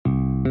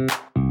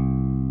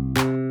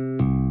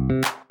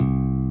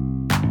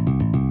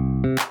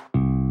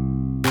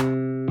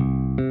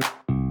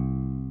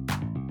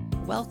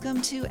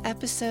Welcome to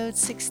episode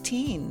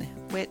 16,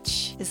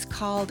 which is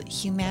called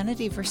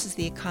Humanity versus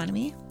the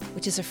Economy,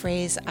 which is a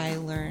phrase I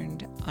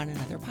learned on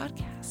another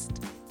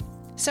podcast.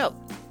 So,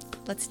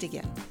 let's dig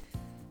in.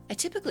 I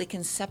typically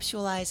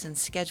conceptualize and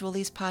schedule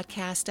these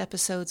podcast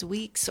episodes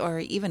weeks or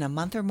even a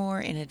month or more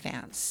in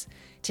advance.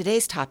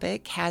 Today's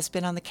topic has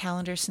been on the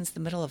calendar since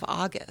the middle of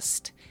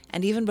August,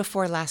 and even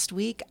before last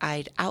week,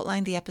 I'd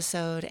outlined the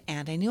episode,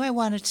 and I knew I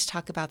wanted to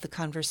talk about the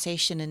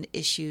conversation and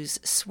issues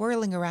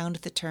swirling around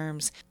the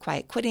terms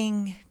quiet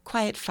quitting,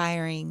 quiet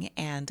firing,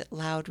 and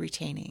loud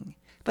retaining.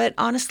 But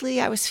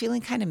honestly, I was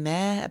feeling kind of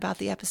meh about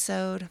the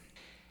episode.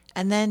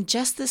 And then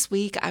just this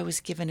week, I was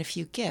given a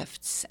few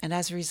gifts, and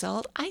as a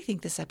result, I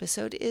think this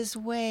episode is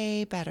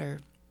way better.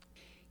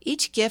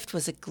 Each gift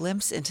was a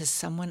glimpse into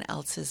someone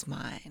else's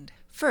mind.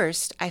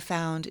 First, I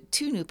found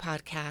 2 new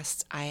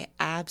podcasts I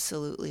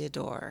absolutely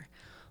adore.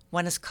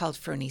 One is called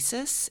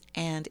Phronesis,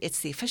 and it's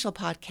the official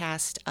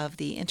podcast of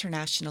the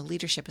International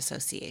Leadership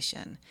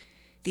Association.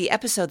 The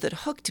episode that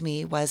hooked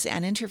me was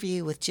an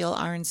interview with Jill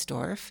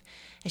Arnsdorf,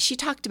 as she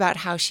talked about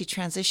how she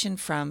transitioned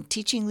from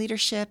teaching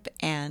leadership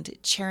and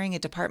chairing a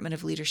Department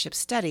of Leadership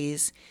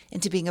Studies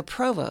into being a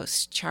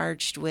provost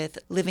charged with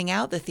living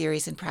out the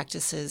theories and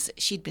practices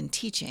she'd been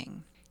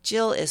teaching.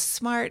 Jill is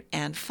smart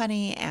and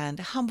funny and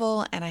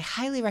humble, and I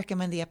highly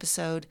recommend the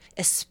episode,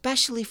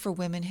 especially for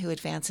women who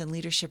advance in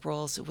leadership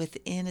roles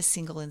within a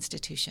single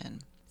institution.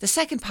 The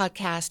second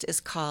podcast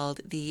is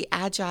called The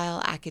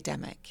Agile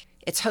Academic.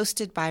 It's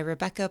hosted by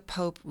Rebecca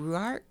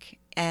Pope-Ruark,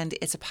 and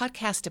it's a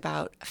podcast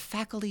about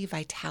faculty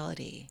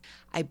vitality.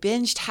 I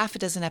binged half a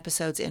dozen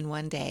episodes in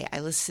one day. I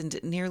listened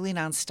nearly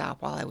nonstop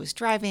while I was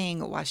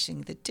driving,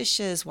 washing the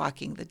dishes,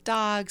 walking the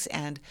dogs,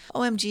 and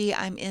OMG,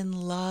 I'm in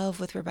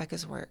love with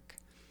Rebecca's work.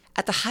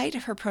 At the height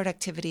of her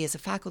productivity as a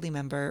faculty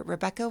member,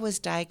 Rebecca was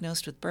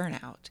diagnosed with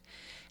burnout,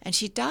 and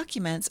she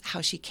documents how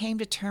she came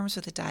to terms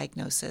with the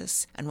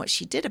diagnosis and what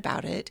she did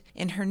about it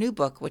in her new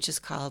book, which is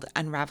called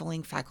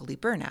Unraveling Faculty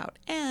Burnout,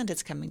 and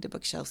it's coming to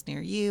bookshelves near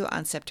you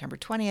on September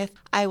 20th.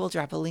 I will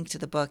drop a link to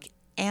the book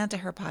and to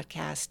her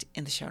podcast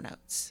in the show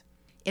notes.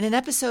 In an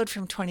episode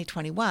from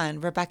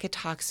 2021, Rebecca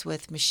talks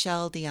with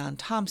Michelle Dion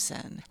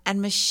Thompson,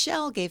 and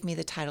Michelle gave me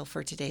the title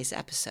for today's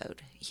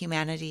episode,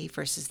 Humanity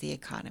versus the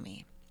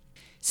Economy.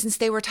 Since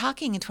they were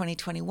talking in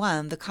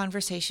 2021, the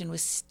conversation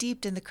was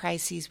steeped in the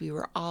crises we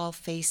were all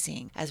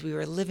facing as we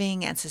were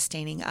living and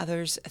sustaining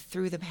others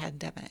through the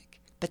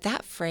pandemic. But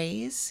that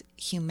phrase,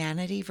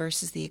 humanity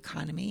versus the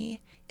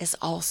economy, is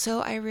also,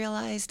 I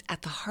realized,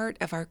 at the heart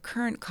of our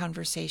current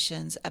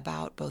conversations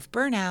about both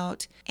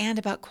burnout and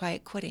about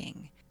quiet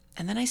quitting.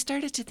 And then I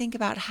started to think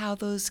about how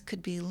those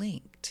could be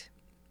linked.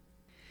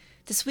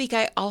 This week,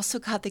 I also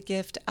got the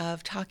gift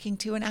of talking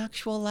to an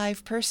actual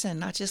live person,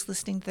 not just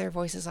listening to their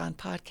voices on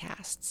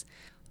podcasts.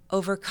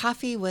 Over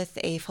coffee with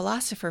a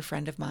philosopher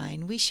friend of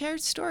mine, we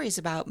shared stories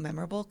about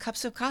memorable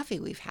cups of coffee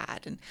we've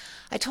had. And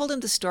I told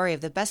him the story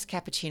of the best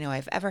cappuccino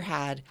I've ever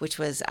had, which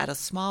was at a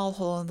small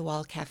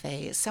hole-in-the-wall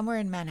cafe somewhere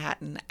in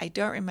Manhattan. I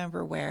don't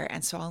remember where,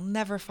 and so I'll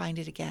never find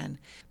it again.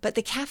 But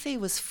the cafe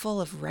was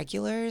full of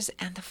regulars,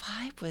 and the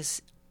vibe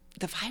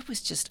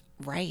was just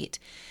right.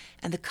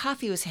 And the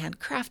coffee was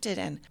handcrafted,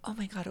 and oh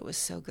my God, it was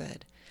so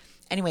good.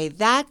 Anyway,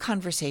 that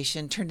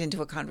conversation turned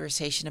into a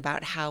conversation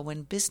about how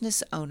when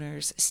business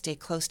owners stay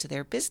close to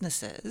their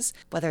businesses,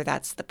 whether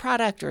that's the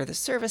product or the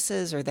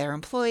services or their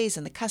employees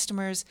and the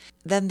customers,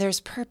 then there's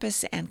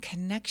purpose and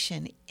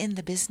connection in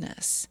the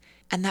business.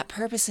 And that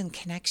purpose and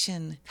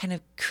connection kind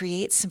of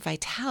creates some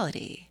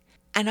vitality.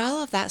 And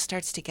all of that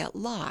starts to get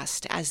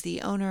lost as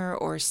the owner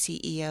or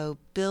CEO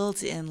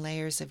builds in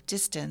layers of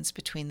distance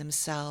between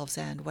themselves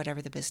and whatever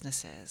the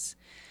business is.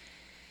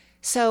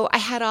 So I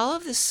had all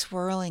of this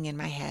swirling in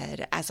my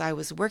head as I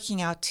was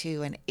working out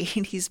to an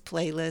 80s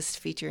playlist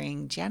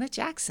featuring Janet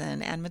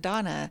Jackson and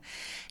Madonna.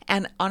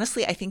 And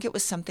honestly, I think it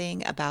was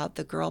something about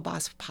the girl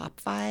boss pop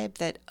vibe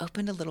that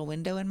opened a little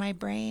window in my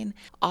brain.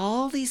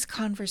 All these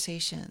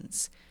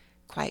conversations,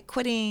 quiet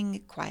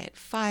quitting, quiet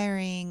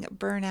firing,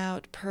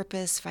 burnout,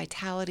 purpose,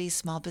 vitality,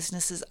 small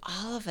businesses,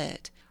 all of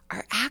it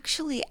are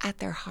actually at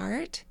their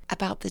heart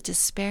about the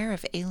despair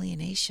of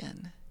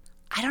alienation.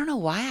 I don't know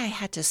why I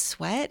had to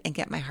sweat and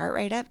get my heart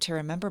rate up to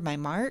remember my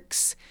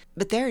marks,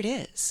 but there it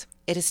is.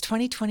 It is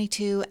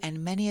 2022,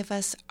 and many of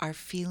us are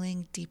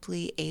feeling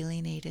deeply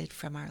alienated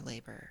from our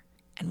labor.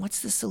 And what's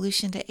the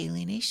solution to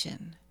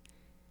alienation?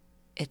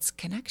 It's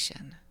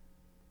connection.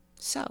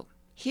 So,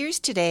 here's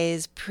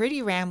today's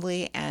pretty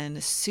rambly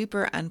and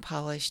super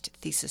unpolished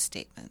thesis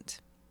statement.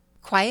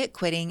 Quiet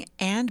quitting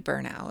and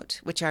burnout,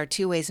 which are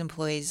 2 ways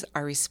employees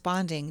are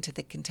responding to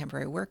the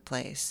contemporary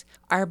workplace,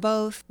 are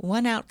both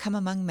one outcome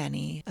among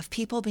many of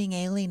people being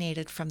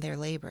alienated from their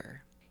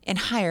labor. In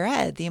higher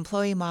ed, the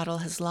employee model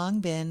has long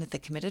been the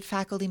committed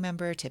faculty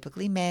member,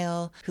 typically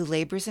male, who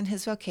labors in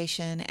his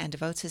vocation and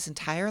devotes his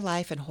entire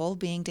life and whole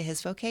being to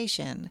his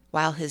vocation,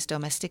 while his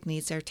domestic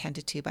needs are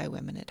tended to by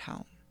women at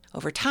home.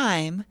 Over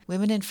time,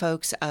 women and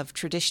folks of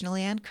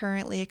traditionally and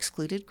currently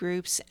excluded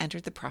groups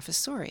entered the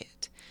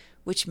professoriate,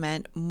 which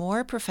meant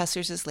more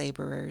professors as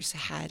laborers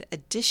had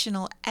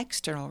additional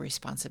external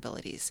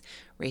responsibilities,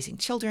 raising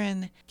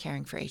children,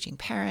 caring for aging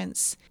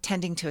parents,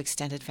 tending to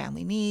extended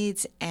family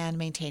needs, and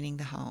maintaining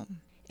the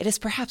home. It is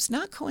perhaps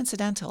not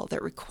coincidental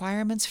that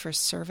requirements for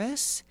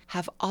service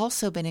have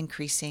also been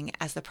increasing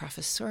as the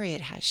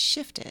professoriate has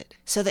shifted,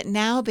 so that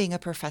now being a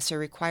professor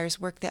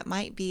requires work that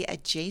might be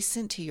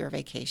adjacent to your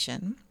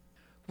vacation,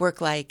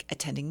 work like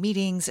attending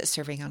meetings,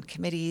 serving on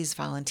committees,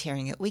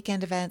 volunteering at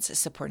weekend events,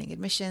 supporting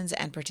admissions,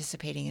 and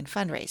participating in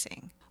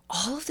fundraising.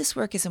 All of this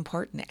work is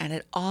important and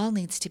it all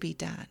needs to be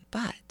done.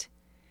 But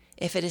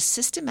if it is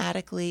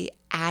systematically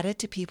added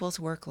to people's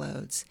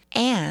workloads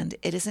and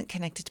it isn't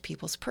connected to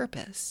people's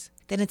purpose,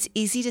 then it's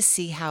easy to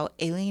see how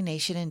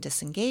alienation and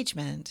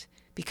disengagement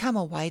become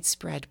a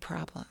widespread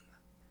problem.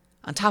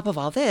 On top of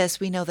all this,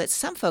 we know that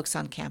some folks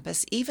on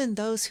campus, even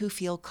those who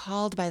feel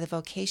called by the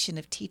vocation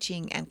of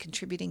teaching and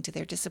contributing to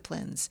their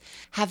disciplines,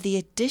 have the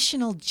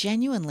additional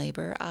genuine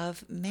labor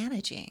of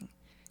managing.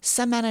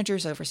 Some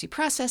managers oversee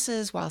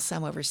processes, while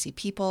some oversee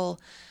people.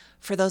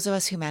 For those of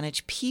us who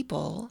manage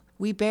people,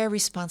 we bear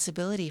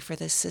responsibility for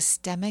the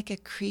systemic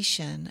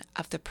accretion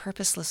of the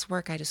purposeless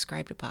work I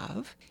described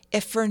above,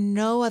 if for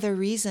no other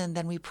reason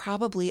than we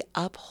probably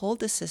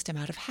uphold the system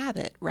out of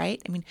habit,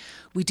 right? I mean,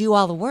 we do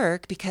all the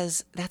work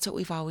because that's what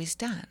we've always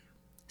done.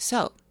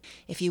 So,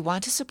 if you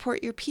want to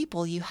support your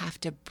people, you have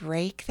to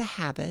break the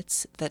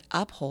habits that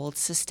uphold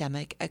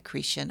systemic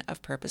accretion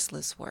of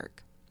purposeless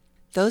work.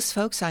 Those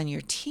folks on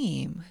your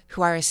team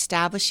who are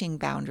establishing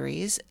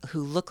boundaries,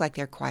 who look like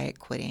they're quiet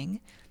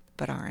quitting,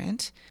 but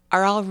aren't,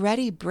 are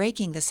already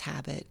breaking this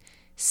habit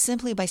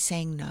simply by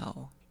saying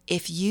no.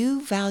 If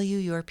you value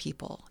your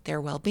people, their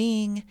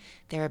well-being,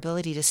 their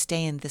ability to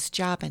stay in this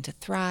job and to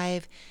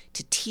thrive,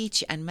 to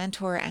teach and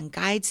mentor and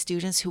guide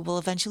students who will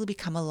eventually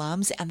become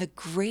alums and the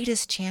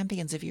greatest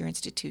champions of your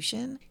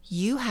institution,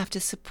 you have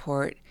to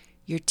support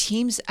your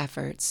team's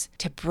efforts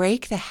to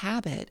break the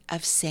habit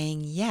of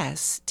saying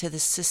yes to the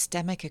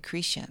systemic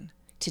accretion.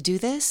 To do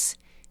this,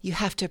 you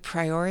have to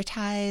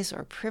prioritize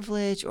or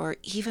privilege or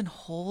even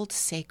hold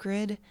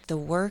sacred the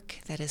work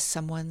that is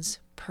someone's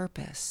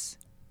purpose.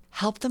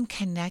 Help them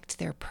connect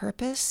their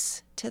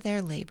purpose to their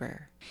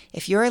labor.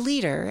 If you're a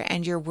leader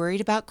and you're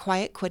worried about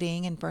quiet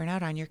quitting and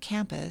burnout on your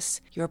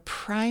campus, your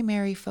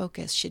primary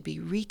focus should be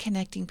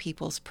reconnecting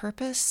people's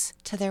purpose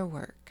to their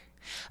work.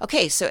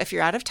 Okay, so if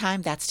you're out of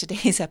time, that's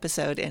today's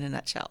episode in a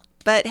nutshell.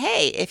 But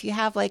hey, if you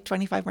have like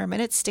 25 more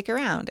minutes, stick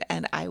around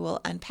and I will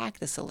unpack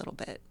this a little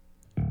bit.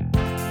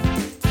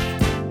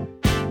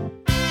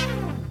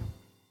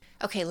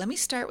 Okay, let me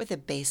start with the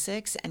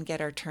basics and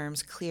get our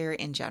terms clear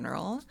in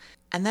general.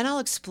 And then I'll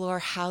explore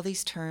how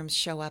these terms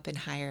show up in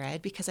higher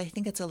ed, because I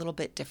think it's a little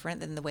bit different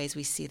than the ways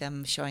we see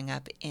them showing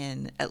up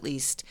in at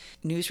least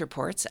news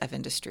reports of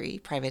industry,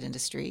 private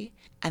industry.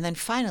 And then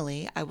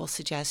finally, I will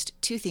suggest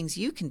 2 things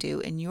you can do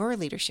in your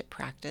leadership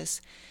practice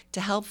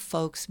to help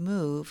folks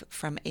move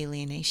from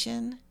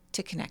alienation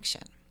to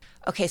connection.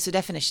 Okay, so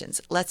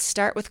definitions. Let's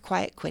start with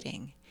quiet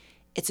quitting.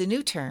 It's a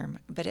new term,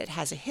 but it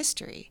has a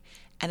history,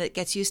 and it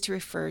gets used to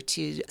refer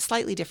to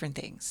slightly different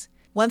things.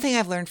 One thing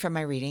I've learned from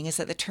my reading is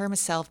that the term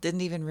itself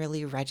didn't even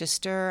really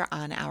register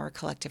on our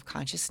collective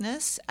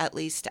consciousness, at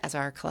least as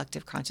our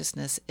collective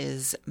consciousness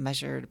is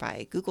measured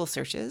by Google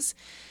searches,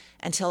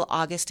 until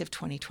August of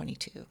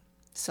 2022,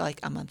 so like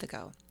a month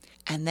ago.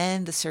 And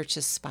then the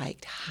searches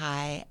spiked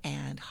high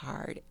and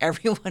hard.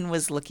 Everyone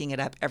was looking it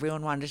up.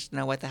 Everyone wanted to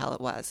know what the hell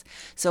it was.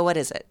 So what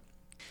is it?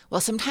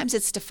 Well, sometimes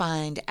it's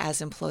defined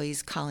as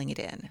employees calling it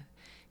in,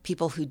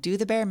 people who do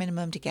the bare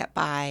minimum to get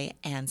by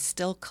and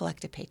still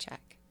collect a paycheck.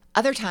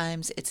 Other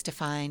times, it's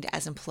defined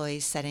as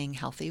employees setting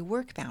healthy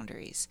work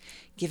boundaries,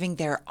 giving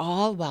their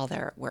all while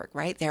they're at work,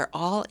 right? They're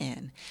all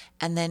in,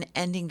 and then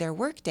ending their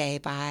workday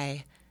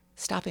by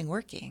stopping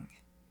working.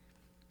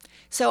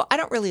 So I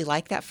don't really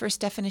like that first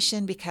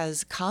definition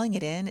because calling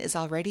it in is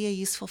already a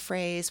useful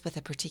phrase with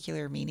a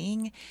particular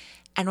meaning.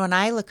 And when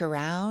I look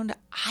around,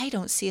 I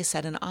don't see a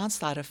sudden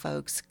onslaught of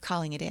folks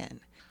calling it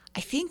in. I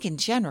think in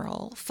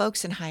general,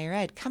 folks in higher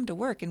ed come to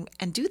work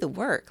and do the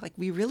work. Like,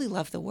 we really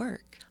love the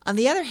work. On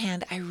the other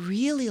hand, I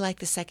really like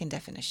the second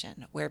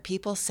definition, where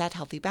people set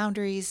healthy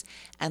boundaries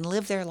and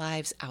live their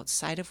lives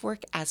outside of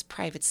work as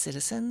private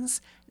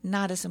citizens,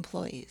 not as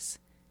employees.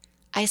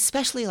 I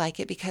especially like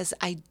it because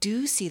I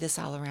do see this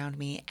all around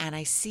me, and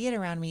I see it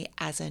around me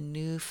as a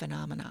new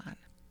phenomenon.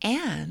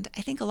 And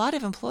I think a lot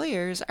of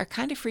employers are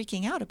kind of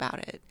freaking out about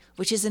it,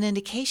 which is an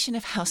indication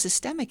of how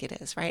systemic it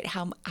is, right?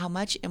 How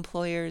much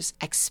employers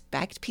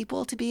expect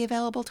people to be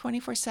available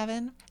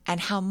 24/7, and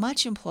how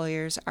much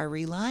employers are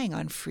relying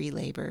on free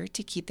labor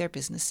to keep their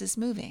businesses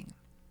moving.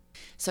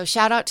 So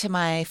shout out to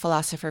my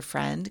philosopher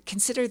friend.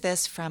 Consider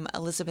this from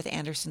Elizabeth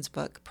Anderson's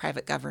book,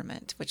 Private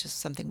Government, which is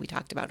something we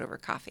talked about over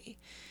coffee.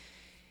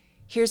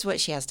 Here's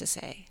what she has to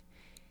say.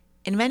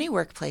 In many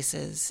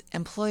workplaces,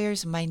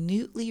 employers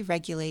minutely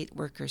regulate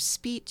workers'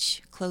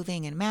 speech,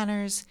 clothing, and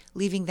manners,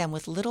 leaving them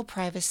with little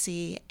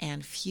privacy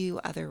and few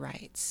other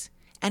rights.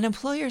 And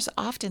employers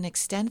often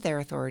extend their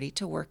authority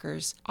to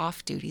workers'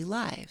 off-duty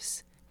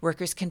lives.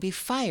 Workers can be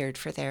fired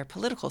for their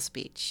political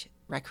speech,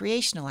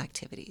 recreational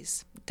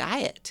activities,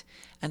 diet,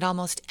 and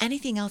almost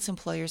anything else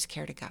employers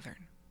care to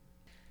govern.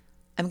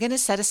 I'm going to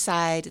set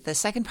aside the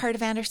second part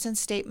of Anderson's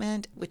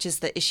statement, which is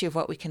the issue of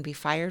what we can be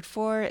fired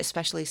for,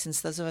 especially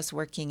since those of us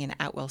working in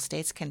at-will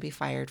states can be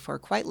fired for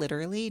quite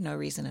literally no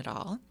reason at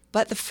all.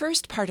 But the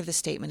first part of the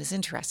statement is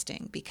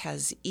interesting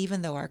because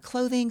even though our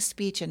clothing,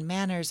 speech, and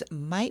manners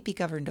might be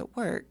governed at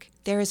work,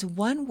 there is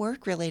one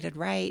work-related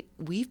right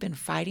we've been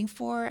fighting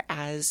for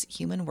as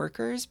human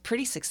workers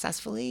pretty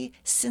successfully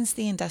since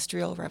the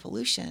Industrial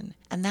Revolution,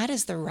 and that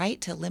is the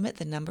right to limit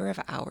the number of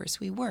hours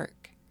we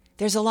work.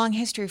 There's a long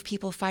history of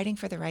people fighting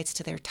for the rights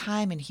to their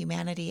time and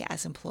humanity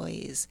as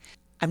employees.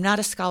 I'm not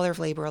a scholar of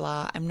labor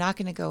law. I'm not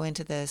going to go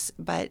into this,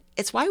 but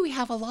it's why we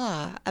have a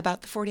law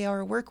about the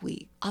 40-hour work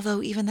week,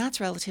 although even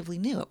that's relatively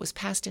new. It was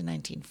passed in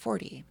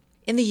 1940.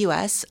 In the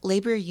U.S.,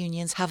 labor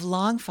unions have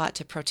long fought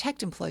to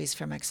protect employees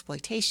from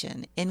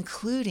exploitation,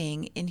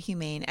 including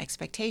inhumane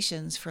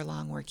expectations for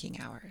long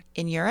working hours.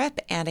 In Europe,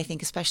 and I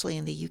think especially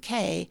in the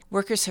U.K.,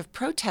 workers have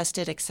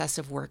protested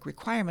excessive work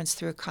requirements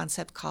through a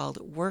concept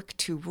called work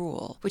to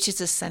rule, which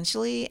is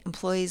essentially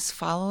employees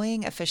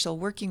following official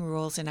working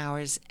rules and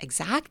hours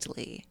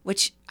exactly,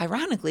 which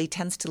ironically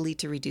tends to lead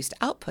to reduced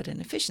output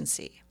and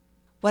efficiency.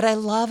 What I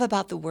love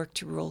about the work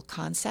to rule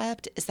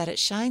concept is that it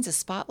shines a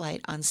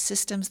spotlight on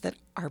systems that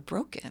are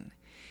broken.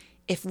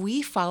 If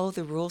we follow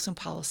the rules and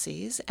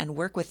policies and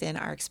work within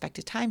our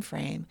expected time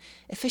frame,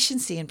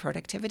 efficiency and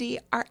productivity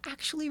are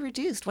actually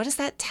reduced. What does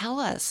that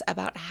tell us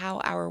about how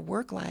our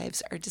work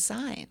lives are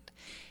designed?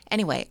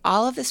 Anyway,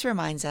 all of this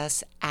reminds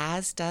us,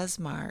 as does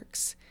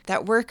Marx,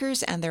 that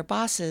workers and their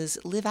bosses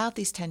live out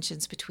these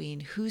tensions between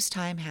whose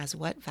time has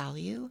what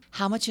value,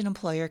 how much an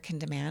employer can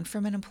demand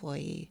from an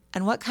employee,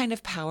 and what kind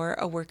of power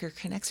a worker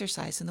can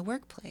exercise in the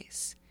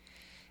workplace.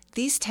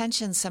 These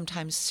tensions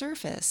sometimes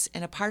surface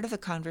in a part of the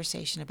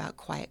conversation about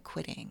quiet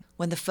quitting,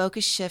 when the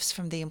focus shifts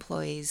from the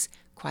employee's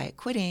quiet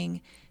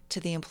quitting to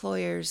the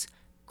employer's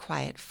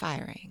quiet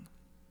firing.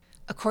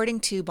 According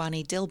to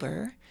Bonnie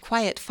Dilber,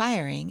 quiet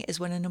firing is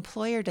when an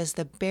employer does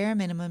the bare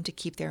minimum to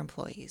keep their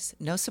employees.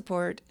 No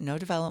support, no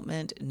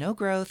development, no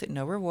growth,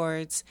 no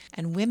rewards,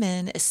 and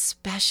women,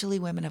 especially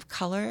women of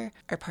color,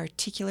 are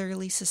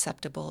particularly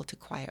susceptible to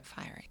quiet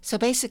firing. So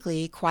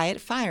basically, quiet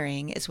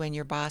firing is when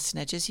your boss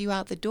nudges you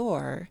out the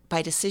door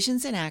by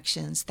decisions and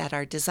actions that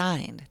are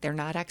designed. They're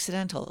not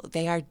accidental.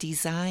 They are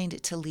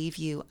designed to leave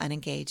you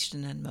unengaged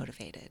and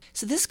unmotivated.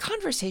 So this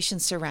conversation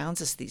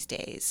surrounds us these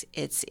days.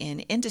 It's in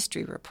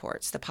industry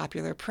reports, the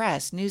popular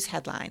press, news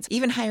headlines,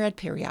 even higher ed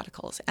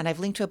periodicals, and I've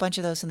linked to a bunch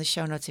of those in the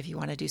show notes if you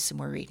want to do some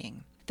more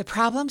reading. The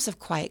problems of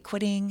quiet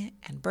quitting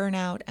and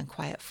burnout and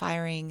quiet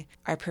firing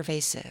are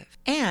pervasive.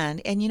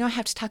 And I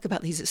have to talk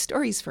about these as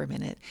stories for a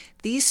minute.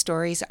 These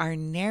stories are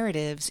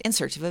narratives in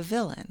search of a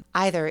villain.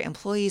 Either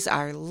employees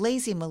are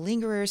lazy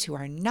malingerers who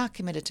are not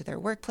committed to their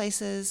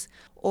workplaces,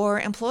 or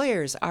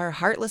employers are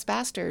heartless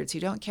bastards who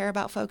don't care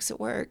about folks at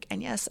work.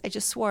 And yes, I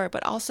just swore,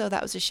 but also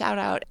that was a shout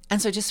out.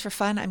 And so just for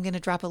fun, I'm going to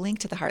drop a link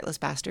to the heartless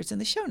bastards in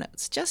the show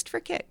notes, just for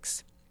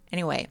kicks.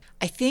 Anyway,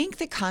 I think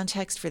the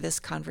context for this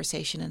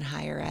conversation in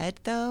higher ed,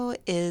 though,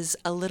 is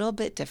a little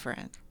bit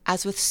different.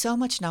 As with so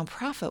much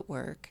nonprofit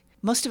work,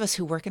 most of us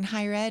who work in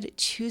higher ed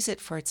choose it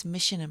for its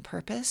mission and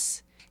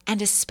purpose.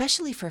 And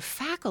especially for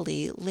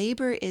faculty,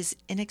 labor is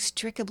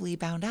inextricably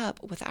bound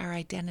up with our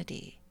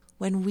identity.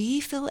 When we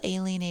feel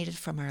alienated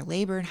from our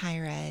labor in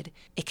higher ed,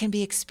 it can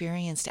be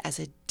experienced as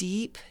a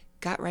deep,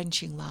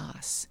 gut-wrenching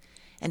loss.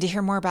 And to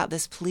hear more about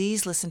this,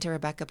 please listen to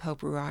Rebecca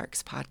Pope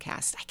Ruark's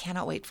podcast. I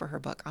cannot wait for her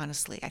book,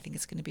 honestly. I think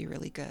it's going to be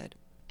really good.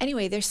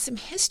 Anyway, there's some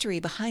history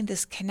behind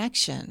this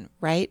connection,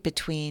 right,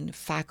 between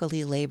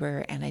faculty,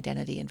 labor, and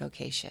identity and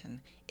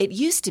vocation. It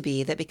used to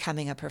be that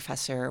becoming a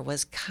professor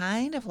was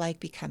kind of like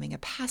becoming a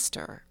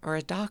pastor or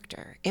a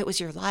doctor. It was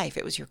your life.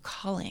 It was your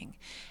calling.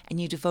 And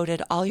you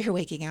devoted all your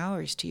waking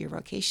hours to your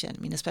vocation.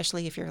 I mean,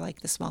 especially if you're like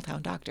the small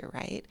town doctor,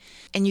 right?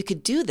 And you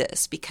could do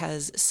this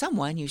because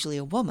someone, usually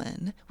a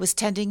woman, was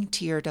tending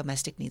to your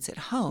domestic needs at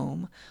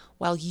home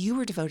while you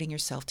were devoting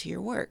yourself to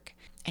your work.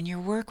 And your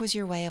work was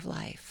your way of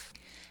life.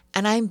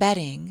 And I'm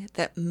betting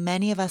that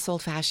many of us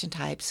old-fashioned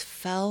types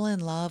fell in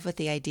love with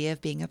the idea of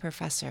being a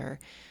professor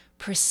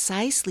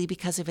precisely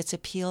because of its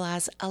appeal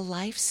as a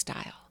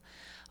lifestyle,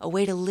 a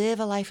way to live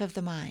a life of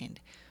the mind,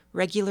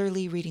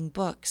 regularly reading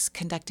books,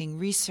 conducting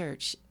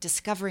research,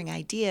 discovering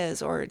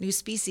ideas or new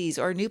species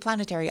or new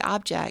planetary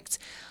objects,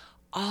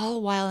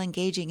 all while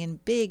engaging in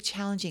big,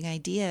 challenging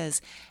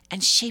ideas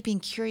and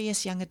shaping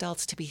curious young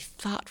adults to be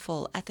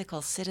thoughtful,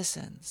 ethical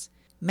citizens.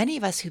 Many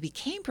of us who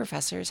became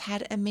professors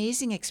had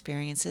amazing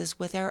experiences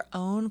with our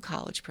own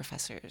college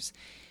professors,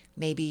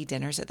 maybe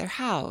dinners at their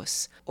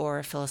house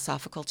or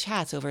philosophical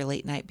chats over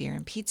late-night beer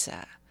and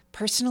pizza.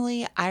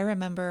 Personally, I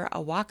remember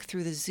a walk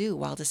through the zoo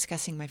while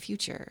discussing my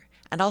future.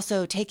 and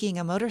also taking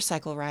a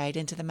motorcycle ride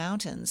into the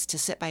mountains to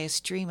sit by a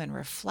stream and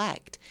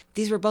reflect.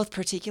 These were both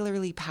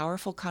particularly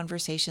powerful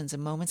conversations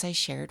and moments I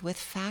shared with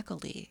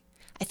faculty.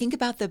 I think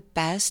about the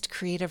best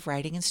creative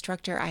writing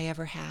instructor I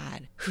ever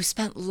had, who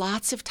spent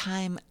lots of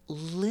time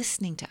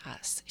listening to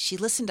us. She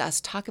listened to us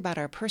talk about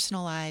our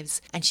personal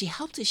lives, and she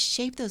helped us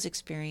shape those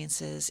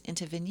experiences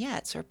into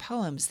vignettes or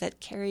poems that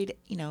carried,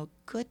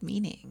 good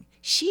meaning.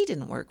 She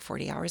didn't work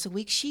 40 hours a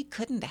week. She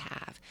couldn't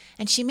have.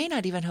 And she may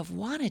not even have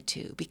wanted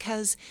to,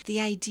 because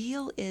the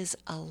ideal is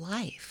a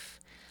life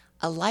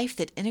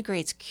that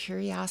integrates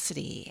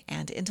curiosity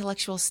and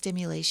intellectual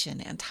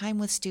stimulation and time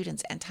with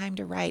students and time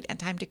to write and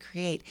time to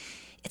create.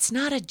 It's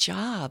not a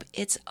job.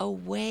 It's a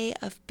way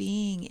of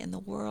being in the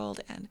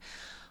world. And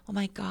oh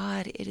my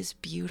God, it is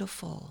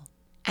beautiful.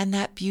 And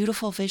that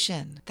beautiful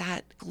vision,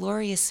 that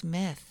glorious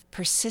myth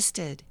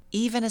persisted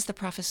even as the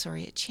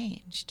professoriate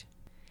changed.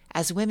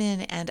 As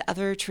women and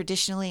other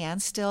traditionally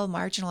and still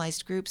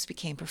marginalized groups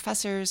became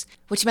professors,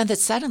 which meant that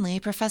suddenly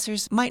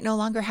professors might no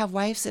longer have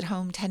wives at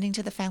home tending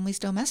to the family's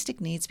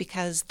domestic needs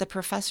because the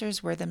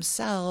professors were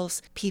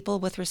themselves people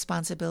with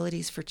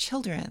responsibilities for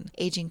children,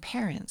 aging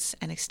parents,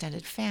 and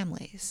extended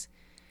families.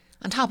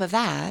 On top of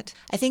that,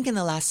 I think in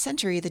the last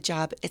century, the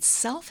job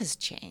itself has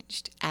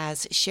changed,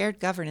 as shared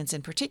governance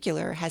in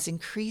particular has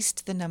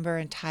increased the number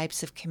and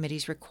types of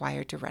committees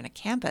required to run a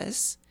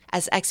campus,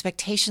 as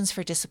expectations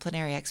for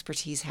disciplinary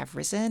expertise have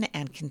risen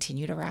and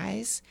continue to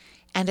rise,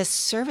 and as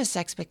service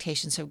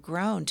expectations have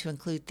grown to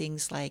include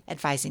things like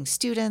advising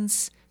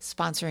students,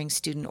 sponsoring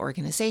student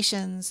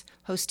organizations,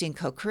 hosting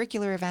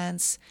co-curricular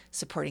events,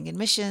 supporting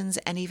admissions,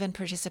 and even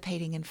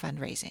participating in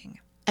fundraising.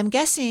 I'm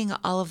guessing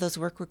all of those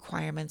work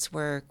requirements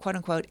were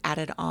quote-unquote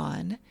added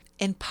on,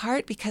 in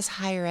part because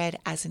higher ed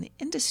as an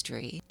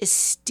industry is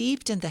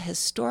steeped in the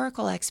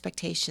historical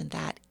expectation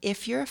that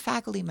if you're a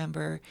faculty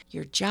member,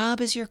 your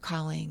job is your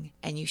calling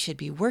and you should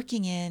be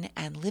working in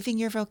and living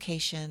your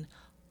vocation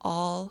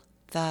all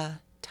the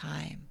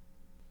time.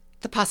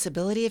 The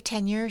possibility of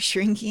tenure,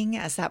 shrinking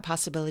as that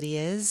possibility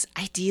is,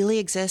 ideally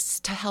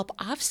exists to help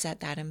offset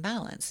that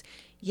imbalance.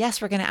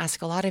 Yes, we're going to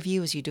ask a lot of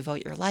you as you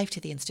devote your life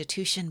to the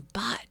institution,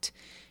 but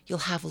you'll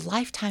have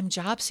lifetime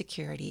job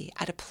security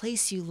at a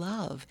place you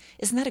love.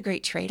 Isn't that a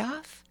great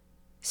trade-off?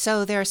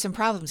 So there are some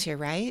problems here,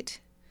 right?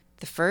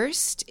 The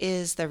first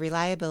is the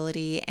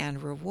reliability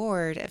and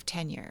reward of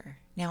tenure.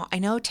 Now, I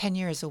know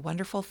tenure is a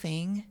wonderful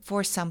thing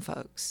for some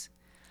folks.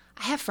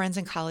 I have friends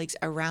and colleagues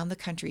around the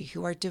country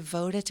who are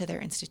devoted to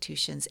their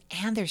institutions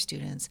and their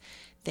students.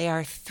 They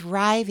are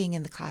thriving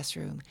in the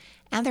classroom,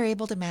 and they're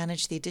able to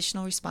manage the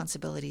additional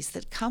responsibilities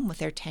that come with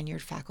their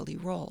tenured faculty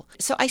role.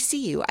 So I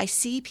see you. I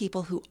see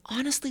people who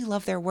honestly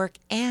love their work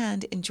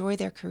and enjoy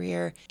their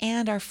career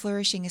and are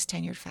flourishing as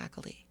tenured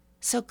faculty.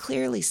 So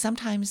clearly,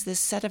 sometimes this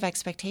set of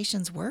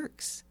expectations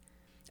works.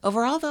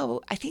 Overall,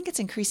 though, I think it's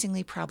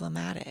increasingly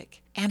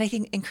problematic. And I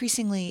think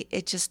increasingly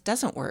it just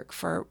doesn't work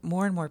for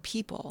more and more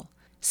people.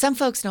 Some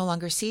folks no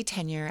longer see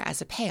tenure as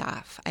a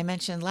payoff. I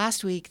mentioned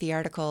last week the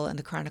article in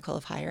the Chronicle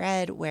of Higher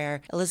Ed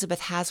where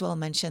Elizabeth Haswell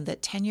mentioned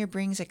that tenure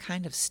brings a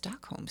kind of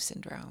Stockholm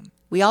syndrome.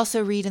 We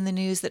also read in the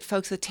news that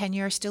folks with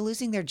tenure are still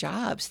losing their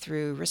jobs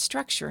through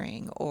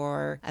restructuring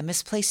or a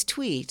misplaced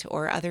tweet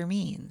or other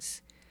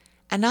means.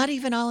 And not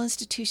even all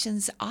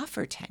institutions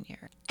offer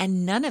tenure.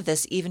 And none of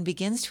this even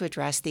begins to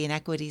address the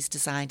inequities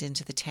designed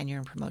into the tenure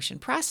and promotion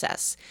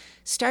process,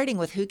 starting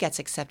with who gets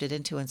accepted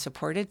into and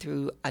supported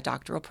through a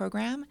doctoral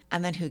program,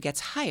 and then who gets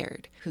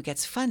hired, who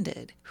gets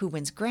funded, who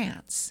wins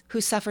grants, who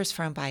suffers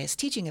from biased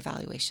teaching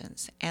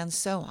evaluations, and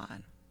so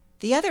on.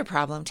 The other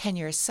problem,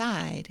 tenure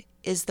aside,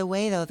 is the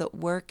way, though, that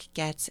work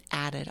gets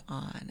added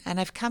on. And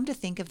I've come to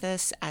think of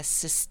this as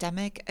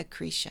systemic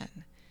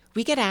accretion.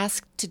 We get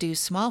asked to do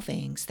small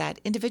things that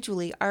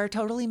individually are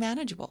totally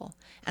manageable,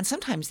 and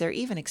sometimes they're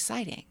even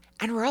exciting.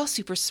 And we're all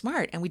super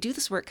smart, and we do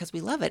this work because we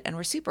love it, and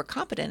we're super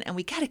competent, and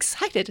we get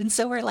excited, and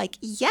so we're like,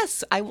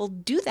 yes, I will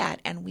do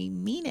that, and we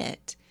mean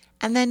it.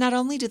 And then not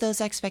only do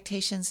those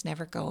expectations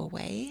never go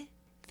away,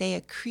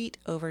 they accrete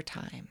over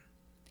time.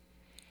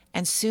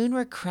 And soon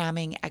we're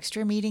cramming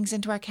extra meetings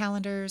into our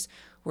calendars,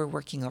 we're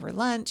working over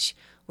lunch,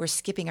 we're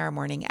skipping our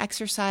morning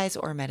exercise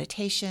or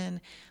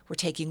meditation, we're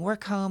taking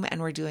work home, and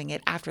we're doing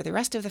it after the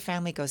rest of the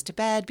family goes to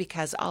bed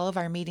because all of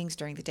our meetings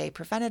during the day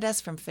prevented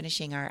us from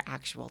finishing our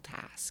actual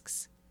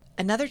tasks.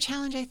 Another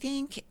challenge, I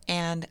think,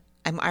 and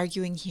I'm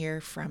arguing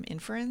here from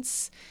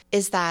inference,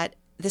 is that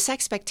this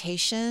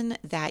expectation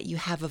that you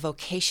have a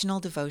vocational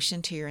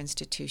devotion to your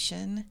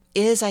institution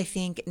is, I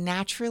think,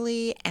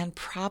 naturally and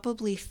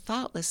probably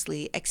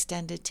thoughtlessly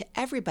extended to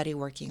everybody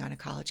working on a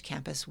college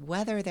campus,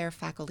 whether they're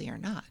faculty or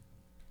not.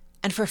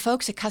 And for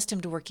folks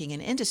accustomed to working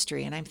in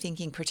industry, and I'm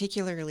thinking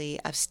particularly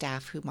of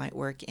staff who might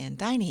work in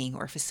dining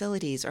or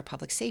facilities or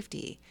public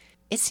safety,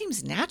 it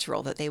seems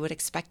natural that they would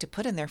expect to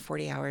put in their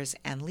 40 hours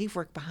and leave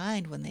work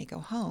behind when they go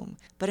home.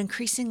 But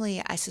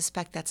increasingly, I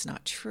suspect that's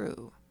not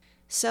true.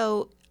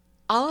 So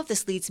all of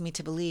this leads me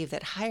to believe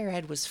that higher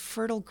ed was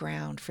fertile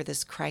ground for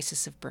this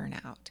crisis of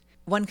burnout.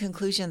 One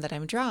conclusion that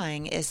I'm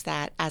drawing is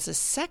that as a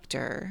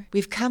sector,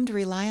 we've come to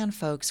rely on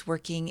folks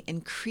working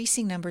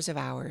increasing numbers of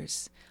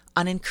hours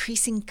on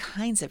increasing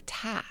kinds of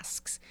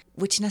tasks,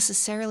 which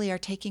necessarily are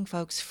taking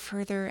folks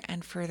further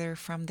and further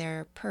from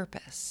their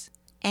purpose.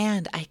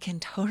 And I can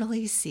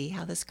totally see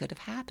how this could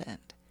have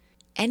happened.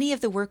 Any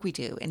of the work we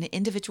do in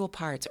individual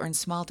parts or in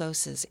small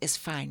doses is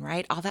fine,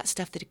 right? All that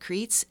stuff that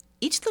accretes,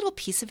 each little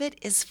piece of it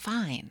is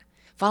fine.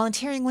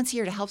 Volunteering once a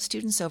year to help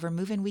students over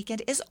move-in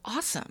weekend is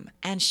awesome.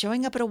 And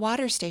showing up at a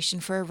water station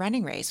for a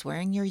running race,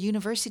 wearing your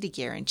university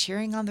gear and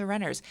cheering on the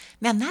runners,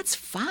 man, that's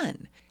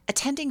fun.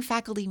 Attending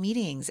faculty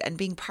meetings and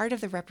being part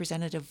of the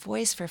representative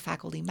voice for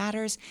Faculty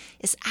Matters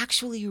is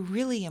actually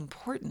really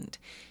important.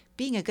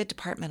 Being a good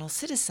departmental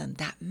citizen,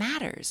 that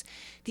matters.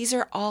 These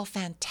are all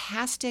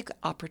fantastic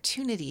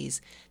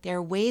opportunities. They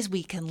are ways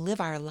we can live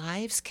our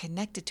lives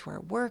connected to our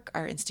work,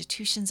 our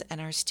institutions,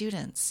 and our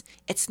students.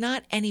 It's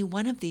not any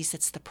one of these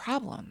that's the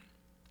problem.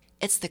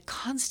 It's the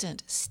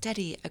constant,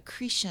 steady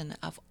accretion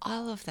of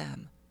all of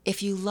them.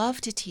 If you love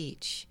to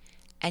teach,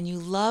 and you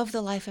love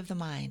the life of the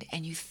mind,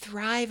 and you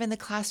thrive in the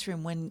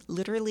classroom when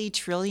literally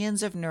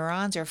trillions of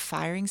neurons are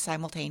firing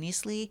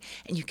simultaneously,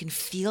 and you can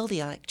feel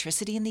the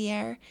electricity in the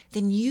air,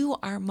 then you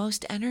are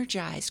most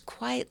energized,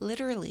 quite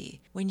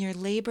literally, when your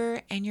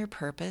labor and your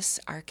purpose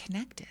are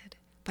connected.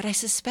 But I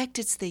suspect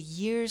it's the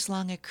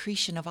years-long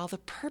accretion of all the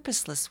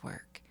purposeless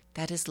work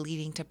that is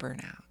leading to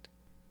burnout.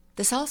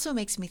 This also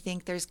makes me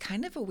think there's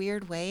kind of a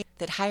weird way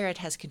that higher ed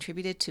has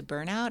contributed to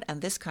burnout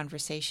and this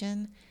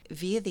conversation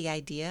via the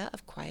idea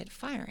of quiet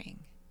firing.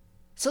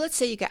 So let's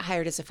say you get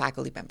hired as a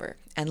faculty member,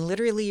 and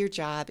literally your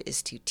job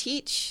is to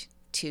teach,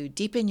 to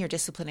deepen your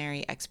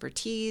disciplinary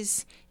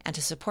expertise, and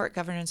to support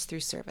governance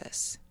through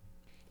service.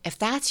 If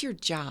that's your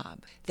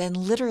job, then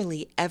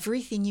literally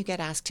everything you get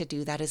asked to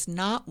do that is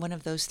not one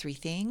of those three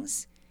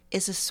things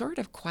is a sort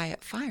of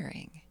quiet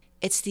firing.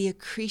 It's the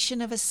accretion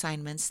of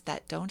assignments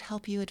that don't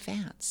help you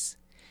advance,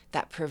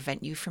 that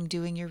prevent you from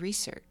doing your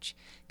research,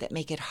 that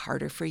make it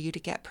harder for you to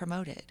get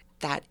promoted,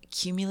 that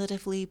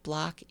cumulatively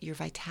block your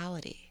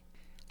vitality.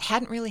 I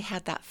hadn't really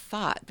had that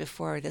thought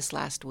before this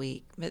last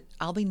week, but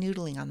I'll be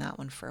noodling on that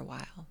one for a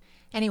while.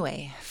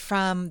 Anyway,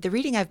 from the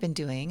reading I've been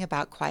doing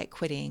about quiet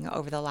quitting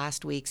over the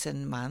last weeks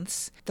and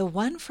months, the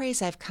one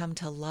phrase I've come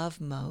to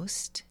love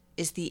most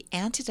is the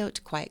antidote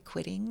to quiet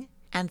quitting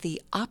and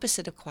the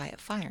opposite of quiet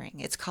firing.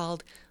 It's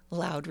called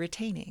loud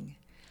retaining.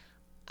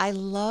 I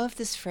love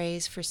this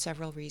phrase for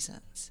several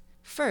reasons.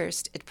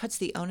 First, it puts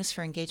the onus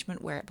for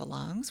engagement where it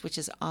belongs, which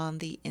is on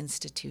the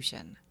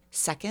institution.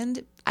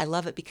 Second, I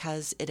love it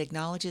because it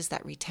acknowledges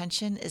that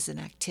retention is an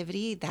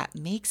activity that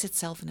makes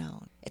itself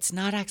known. It's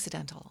not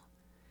accidental.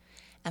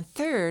 And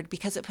third,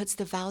 because it puts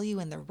the value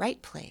in the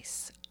right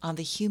place, on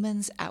the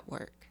humans at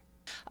work.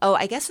 Oh,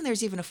 I guess, and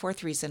there's even a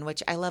fourth reason,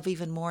 which I love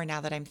even more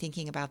now that I'm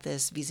thinking about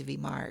this vis-a-vis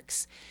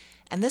Marx.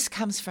 And this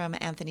comes from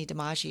Anthony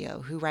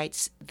DiMaggio, who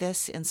writes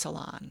this in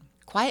Salon.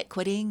 Quiet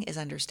quitting is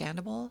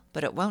understandable,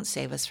 but it won't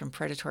save us from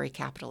predatory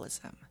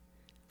capitalism.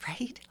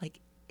 Right? Like,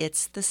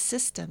 it's the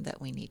system that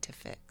we need to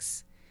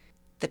fix.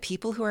 The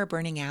people who are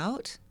burning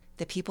out,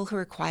 the people who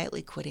are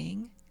quietly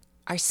quitting,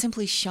 are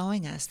simply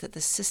showing us that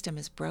the system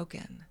is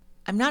broken.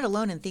 I'm not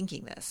alone in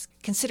thinking this.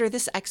 Consider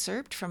this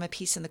excerpt from a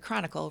piece in the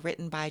Chronicle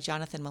written by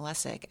Jonathan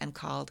Malesic and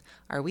called,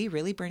 Are We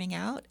Really Burning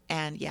Out?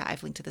 And yeah,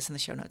 I've linked to this in the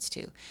show notes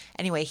too.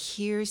 Anyway,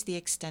 here's the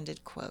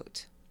extended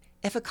quote.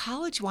 If a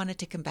college wanted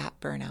to combat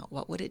burnout,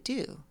 what would it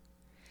do?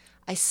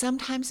 I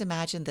sometimes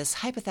imagine this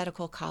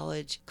hypothetical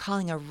college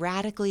calling a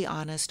radically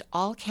honest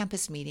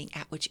all-campus meeting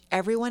at which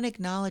everyone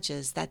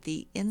acknowledges that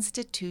the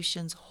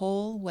institution's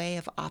whole way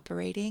of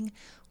operating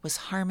was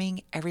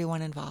harming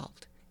everyone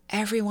involved.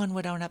 Everyone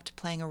would own up to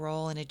playing a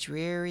role in a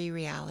dreary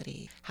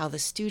reality, how the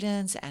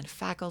students and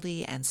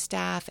faculty and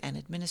staff and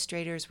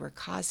administrators were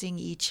causing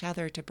each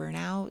other to burn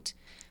out,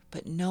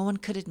 but no one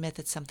could admit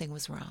that something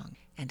was wrong,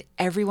 and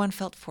everyone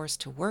felt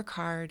forced to work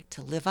hard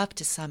to live up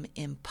to some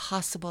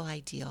impossible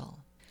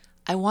ideal.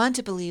 I want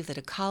to believe that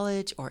a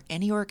college or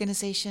any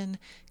organization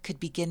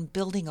could begin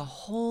building a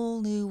whole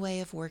new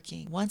way of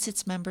working once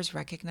its members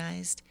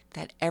recognized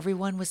that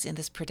everyone was in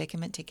this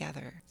predicament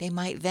together. They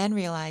might then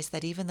realize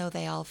that even though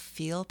they all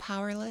feel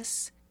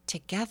powerless,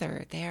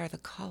 together they are the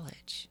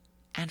college,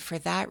 and for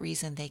that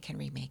reason they can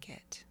remake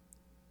it.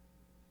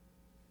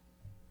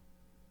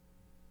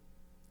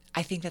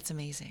 I think that's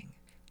amazing.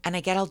 And I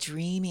get all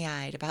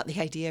dreamy-eyed about the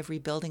idea of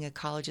rebuilding a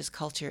college's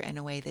culture in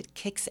a way that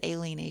kicks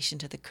alienation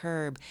to the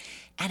curb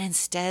and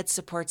instead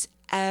supports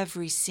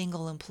every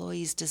single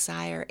employee's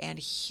desire and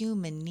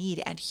human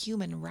need and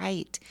human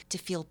right to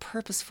feel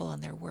purposeful in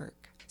their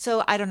work.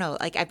 So I don't know,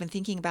 I've been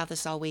thinking about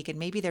this all week, and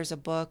maybe there's a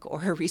book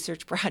or a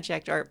research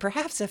project or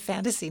perhaps a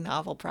fantasy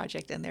novel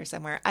project in there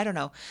somewhere. I don't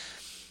know.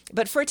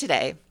 But for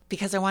today,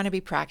 because I want to be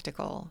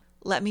practical,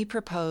 let me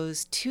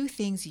propose 2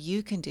 things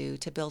you can do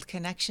to build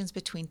connections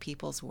between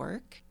people's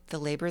work, the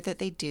labor that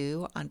they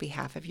do on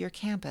behalf of your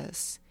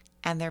campus,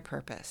 and their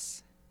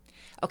purpose.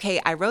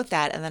 Okay, I wrote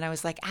that and then I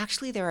was like,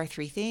 actually there are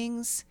 3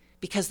 things,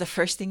 because the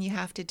first thing you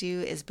have to do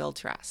is build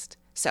trust.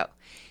 So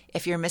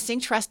If you're missing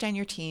trust on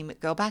your team,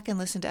 go back and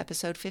listen to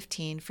episode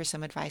 15 for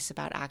some advice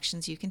about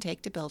actions you can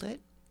take to build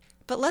it.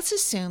 But let's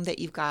assume that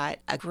you've got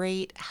a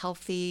great,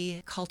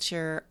 healthy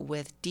culture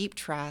with deep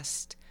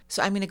trust.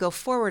 So I'm going to go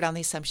forward on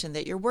the assumption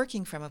that you're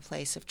working from a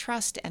place of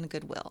trust and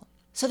goodwill.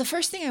 So the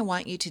first thing I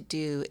want you to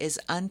do is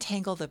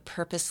untangle the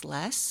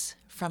purposeless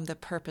from the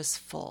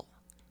purposeful.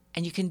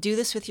 And you can do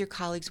this with your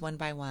colleagues one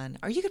by one,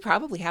 or you could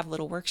probably have a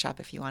little workshop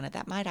if you wanted.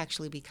 That might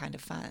actually be kind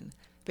of fun.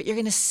 But you're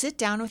going to sit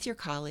down with your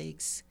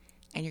colleagues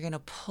and you're going to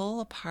pull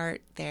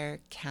apart their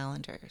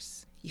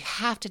calendars. You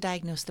have to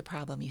diagnose the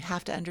problem. You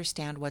have to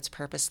understand what's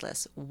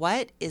purposeless.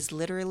 What is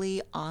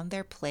literally on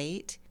their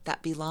plate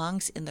that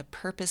belongs in the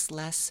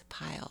purposeless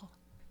pile?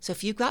 So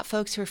if you've got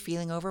folks who are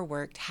feeling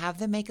overworked, have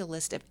them make a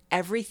list of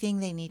everything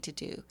they need to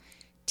do.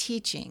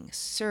 Teaching,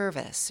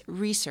 service,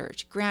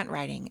 research, grant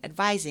writing,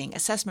 advising,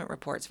 assessment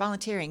reports,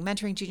 volunteering,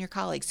 mentoring junior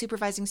colleagues,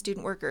 supervising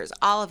student workers,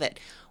 all of it.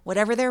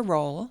 Whatever their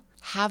role,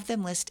 have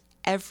them list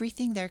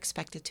everything they're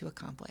expected to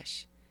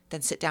accomplish.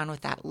 Then sit down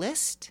with that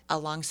list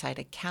alongside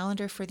a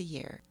calendar for the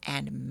year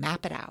and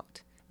map it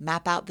out.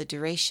 Map out the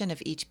duration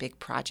of each big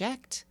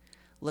project.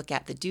 Look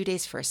at the due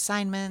dates for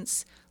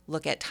assignments.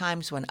 Look at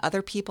times when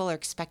other people are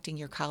expecting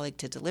your colleague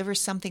to deliver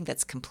something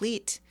that's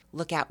complete.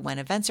 Look at when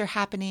events are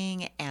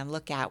happening and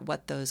look at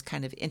what those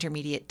kind of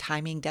intermediate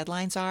timing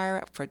deadlines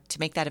are to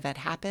make that event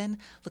happen.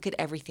 Look at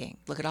everything.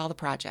 Look at all the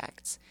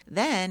projects.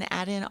 Then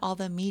add in all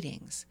the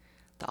meetings,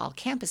 the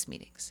all-campus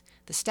meetings,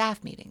 the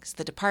staff meetings,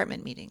 the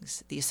department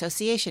meetings, the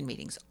association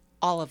meetings,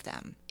 all of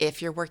them.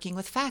 If you're working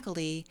with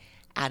faculty,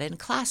 add in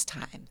class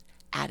time,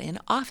 add in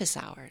office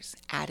hours,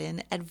 add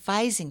in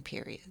advising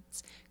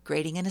periods,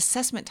 grading and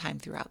assessment time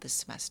throughout the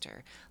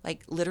semester.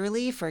 Like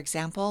literally, for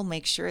example,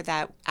 make sure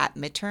that at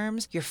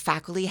midterms, your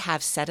faculty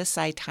have set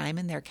aside time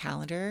in their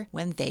calendar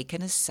when they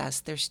can assess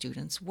their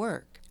students'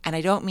 work. And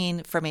I don't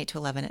mean from 8 to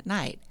 11 at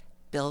night.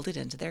 Build it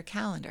into their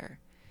calendar.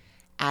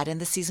 Add in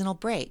the seasonal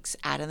breaks.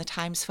 Add in the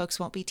times folks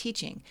won't be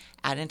teaching.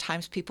 Add in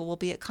times people will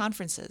be at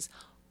conferences.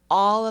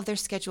 All of their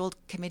scheduled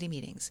committee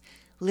meetings.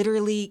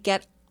 Literally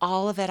get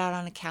all of it out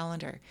on a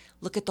calendar.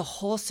 Look at the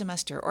whole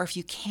semester, or if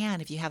you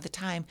have the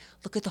time,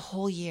 look at the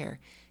whole year.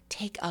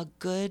 Take a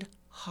good,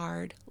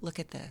 hard look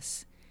at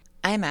this.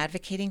 I am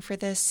advocating for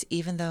this,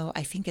 even though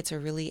I think it's a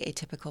really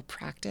atypical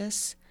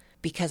practice,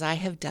 because I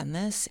have done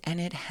this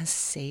and it has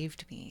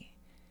saved me.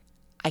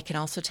 I can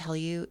also tell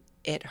you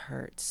it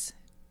hurts.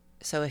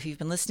 So if you've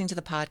been listening to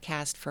the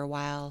podcast for a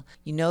while,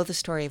 you know the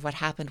story of what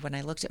happened when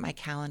I looked at my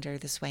calendar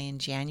this way in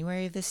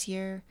January of this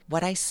year.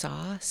 What I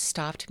saw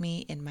stopped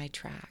me in my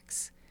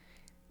tracks.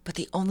 But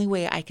the only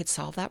way I could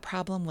solve that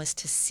problem was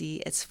to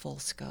see its full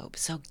scope.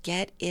 So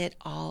get it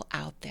all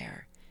out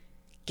there.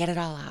 Get it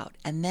all out.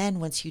 And then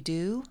once you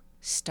do,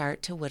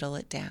 start to whittle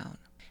it down.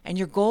 And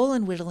your goal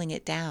in whittling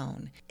it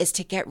down is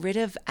to get rid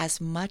of as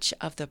much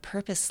of the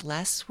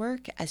purposeless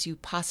work as you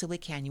possibly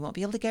can. You won't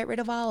be able to get rid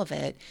of all of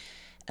it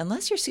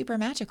unless you're super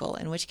magical,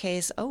 in which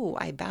case,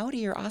 I bow to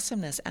your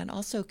awesomeness. And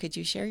also, could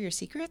you share your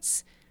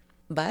secrets?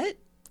 But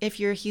if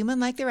you're human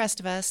like the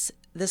rest of us,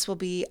 this will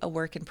be a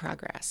work in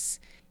progress.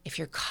 If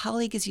your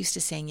colleague is used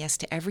to saying yes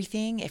to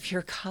everything, if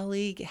your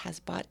colleague has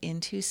bought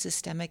into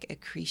systemic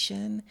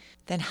accretion,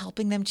 then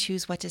helping them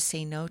choose what to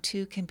say no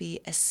to can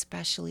be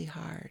especially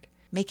hard.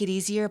 Make it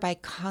easier by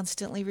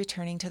constantly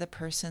returning to the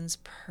person's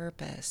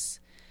purpose.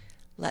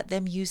 Let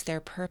them use their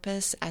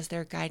purpose as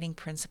their guiding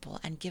principle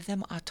and give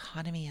them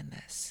autonomy in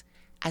this.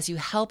 As you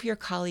help your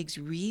colleagues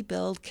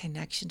rebuild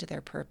connection to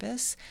their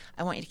purpose,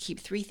 I want you to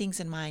keep 3 things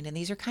in mind, and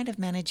these are kind of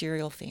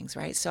managerial things,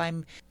 right? So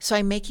I'm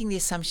making the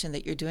assumption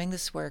that you're doing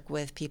this work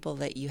with people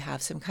that you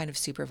have some kind of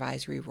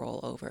supervisory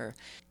role over.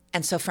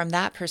 And so from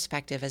that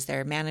perspective, as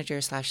their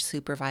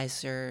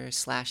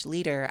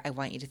manager/supervisor/leader, I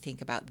want you to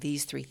think about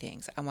these 3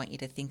 things. I want you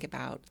to think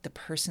about the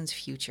person's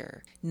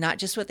future, not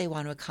just what they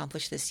want to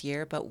accomplish this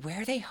year, but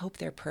where they hope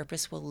their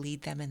purpose will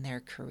lead them in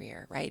their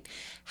career, right?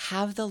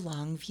 Have the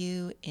long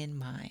view in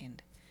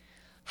mind.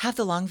 Have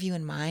the long view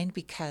in mind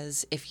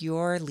because if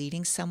you're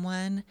leading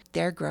someone,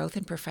 their growth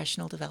and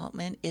professional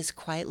development is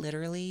quite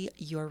literally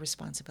your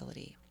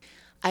responsibility.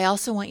 I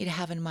also want you to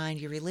have in mind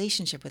your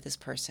relationship with this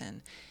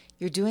person.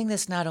 You're doing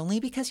this not only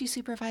because you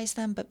supervise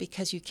them, but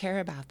because you care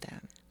about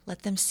them.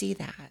 Let them see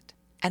that.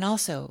 And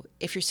also,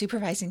 if you're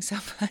supervising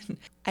someone,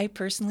 I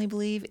personally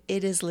believe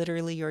it is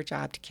literally your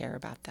job to care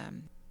about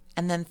them.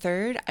 And then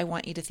third, I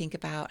want you to think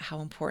about how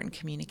important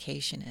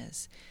communication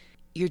is.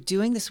 You're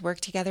doing this work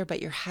together,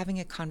 but you're having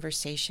a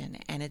conversation,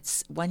 and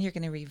it's one you're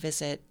going to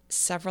revisit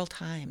several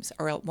times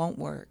or it won't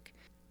work.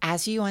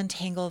 As you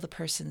untangle the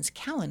person's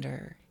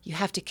calendar, you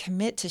have to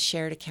commit to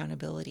shared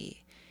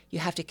accountability. You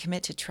have to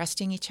commit to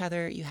trusting each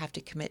other. You have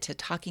to commit to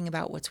talking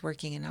about what's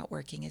working and not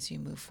working as you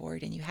move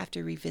forward, and you have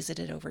to revisit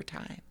it over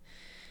time.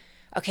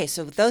 Okay,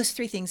 so with those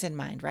 3 things in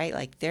mind, right?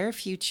 Like their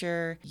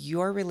future,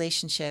 your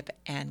relationship,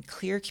 and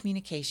clear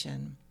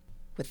communication.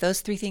 With those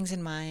 3 things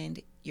in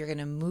mind, you're going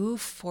to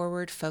move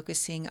forward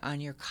focusing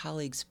on your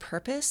colleague's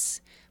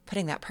purpose,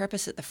 putting that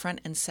purpose at the front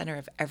and center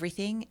of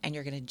everything, and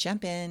you're going to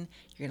jump in,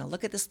 you're going to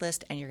look at this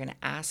list, and you're going to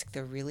ask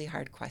the really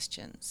hard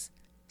questions.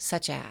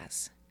 such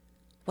as,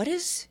 what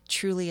is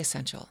truly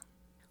essential?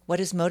 What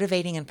is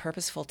motivating and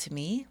purposeful to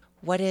me?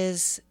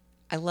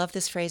 I love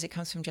this phrase, it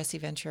comes from Jesse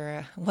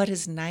Ventura, what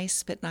is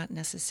nice but not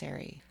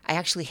necessary? I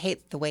actually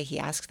hate the way he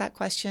asks that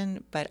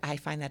question, but I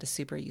find that a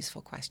super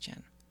useful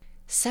question.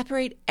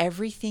 Separate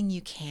everything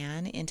you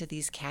can into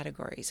these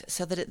categories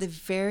so that at the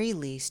very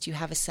least you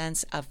have a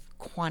sense of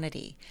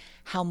quantity,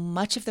 how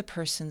much of the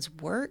person's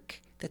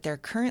work that they're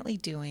currently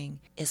doing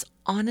is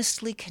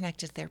honestly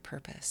connected to their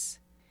purpose.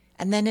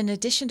 And then in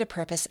addition to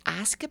purpose,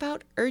 ask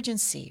about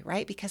urgency,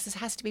 right? Because this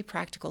has to be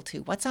practical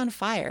too. What's on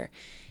fire?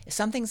 If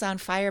something's on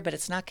fire but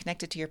it's not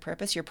connected to your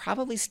purpose, you're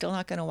probably still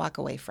not going to walk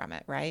away from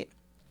it, right?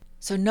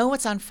 So know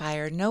what's on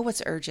fire, know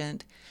what's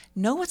urgent,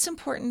 know what's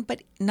important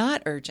but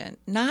not urgent,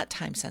 not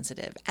time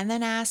sensitive, and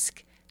then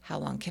ask, how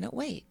long can it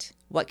wait?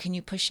 What can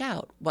you push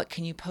out? What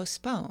can you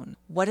postpone?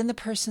 What in the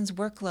person's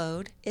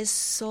workload is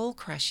soul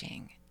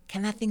crushing?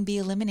 Can that thing be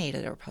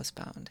eliminated or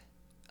postponed?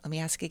 Let me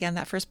ask again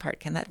that first part.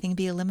 Can that thing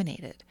be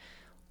eliminated?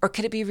 Or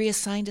could it be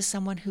reassigned to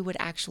someone who would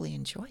actually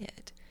enjoy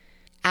it?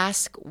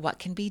 Ask what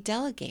can be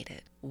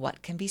delegated?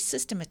 What can be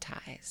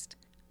systematized?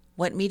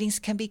 What meetings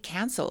can be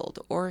canceled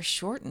or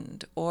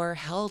shortened or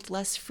held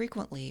less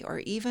frequently or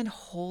even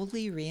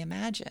wholly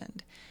reimagined?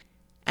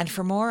 And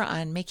for more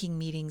on making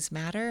meetings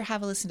matter,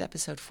 have a listen to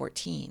episode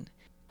 14,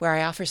 where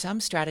I offer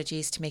some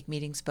strategies to make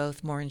meetings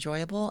both more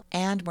enjoyable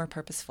and more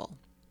purposeful.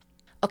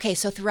 Okay,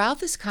 so throughout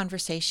this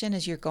conversation,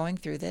 as you're going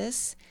through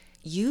this,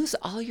 use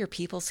all your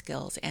people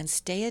skills and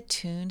stay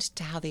attuned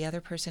to how the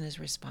other person is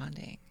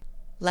responding.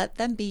 Let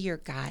them be your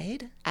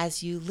guide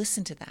as you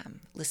listen to them.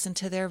 Listen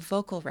to their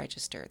vocal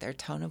register, their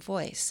tone of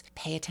voice.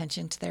 Pay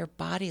attention to their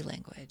body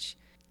language.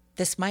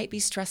 This might be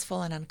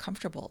stressful and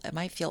uncomfortable. It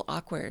might feel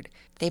awkward.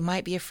 They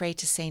might be afraid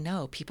to say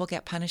no. People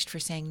get punished for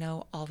saying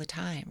no all the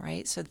time,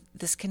 right? So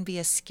this can be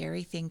a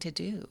scary thing to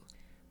do.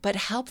 But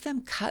help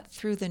them cut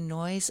through the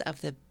noise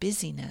of the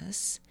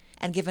busyness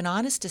and give an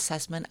honest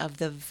assessment of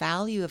the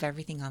value of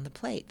everything on the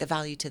plate, the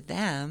value to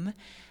them,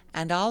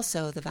 and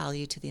also the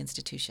value to the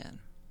institution.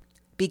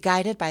 Be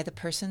guided by the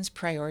person's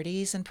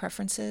priorities and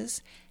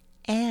preferences,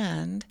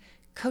 and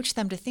coach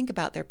them to think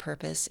about their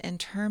purpose in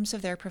terms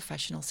of their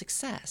professional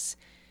success,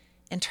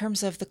 in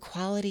terms of the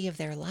quality of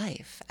their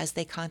life as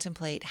they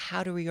contemplate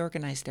how to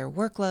reorganize their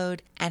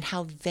workload and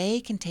how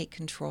they can take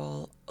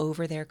control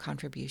over their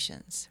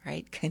contributions,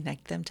 right?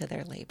 Connect them to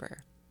their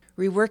labor.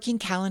 Reworking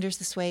calendars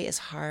this way is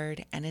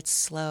hard and it's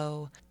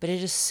slow, but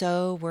it is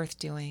so worth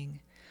doing.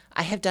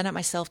 I have done it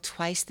myself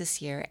twice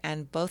this year,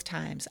 and both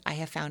times I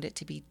have found it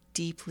to be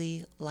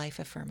deeply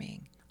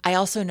life-affirming. I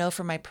also know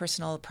from my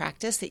personal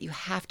practice that you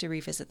have to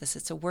revisit this.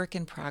 It's a work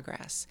in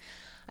progress.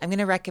 I'm going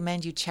to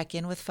recommend you check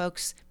in with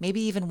folks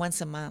maybe even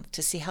once a month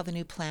to see how the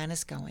new plan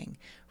is going.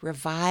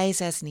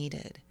 Revise as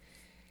needed.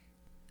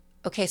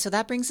 Okay, so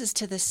that brings us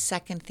to the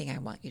second thing I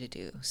want you to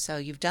do. So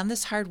you've done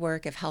this hard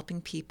work of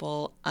helping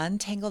people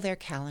untangle their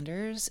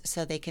calendars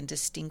so they can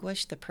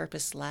distinguish the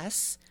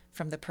purposeless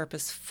from the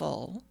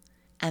purposeful,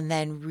 and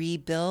then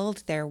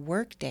rebuild their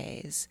work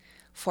days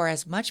for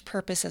as much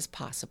purpose as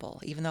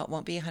possible, even though it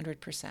won't be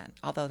 100%.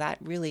 Although that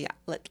really,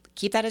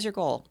 keep that as your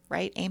goal,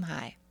 right? Aim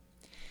high.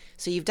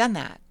 So you've done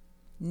that.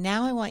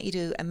 Now I want you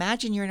to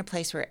imagine you're in a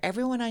place where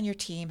everyone on your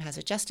team has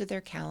adjusted their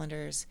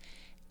calendars.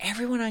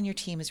 Everyone on your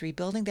team is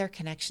rebuilding their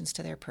connections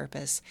to their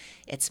purpose.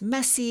 It's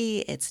messy,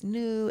 it's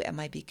new, it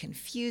might be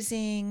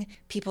confusing.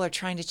 People are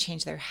trying to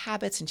change their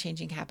habits, and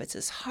changing habits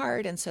is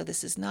hard. And so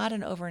this is not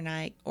an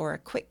overnight or a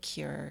quick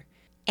cure.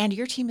 And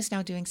your team is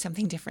now doing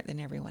something different than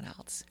everyone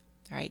else.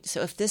 All right.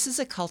 So if this is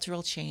a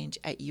cultural change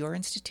at your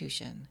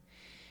institution,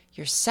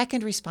 your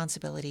second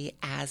responsibility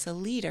as a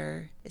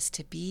leader is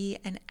to be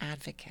an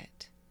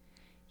advocate.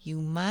 You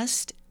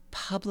must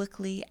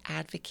publicly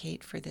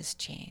advocate for this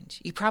change.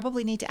 You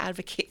probably need to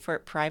advocate for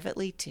it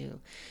privately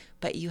too,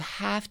 but you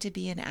have to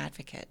be an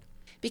advocate.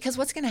 Because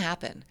what's going to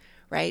happen,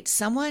 right?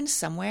 Someone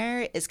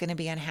somewhere is going to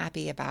be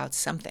unhappy about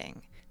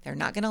something. They're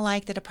not going to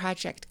like that a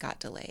project got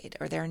delayed,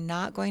 or they're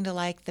not going to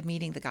like the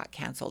meeting that got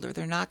canceled, or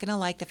they're not going to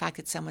like the fact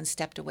that someone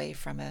stepped away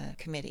from a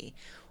committee,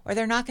 or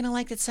they're not going to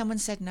like that someone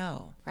said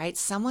no, right?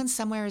 Someone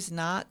somewhere is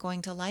not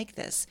going to like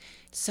this.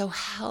 So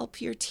help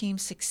your team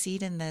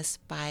succeed in this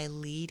by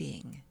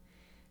leading.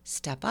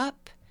 Step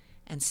up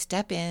and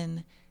step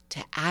in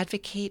to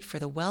advocate for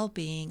the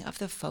well-being of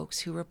the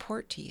folks who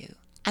report to you.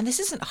 And this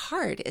isn't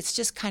hard. It's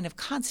just kind of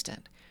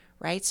constant.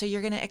 Right? So you're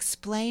going to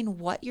explain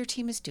what your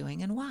team is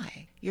doing and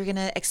why. You're going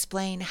to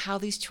explain how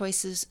these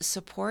choices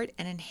support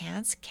and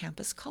enhance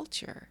campus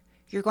culture.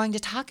 You're going to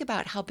talk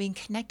about how being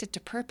connected to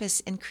purpose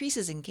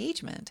increases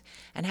engagement,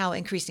 and how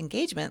increased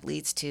engagement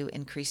leads to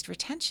increased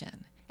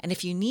retention. And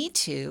if you need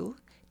to,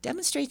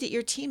 demonstrate that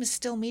your team is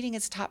still meeting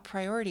its top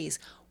priorities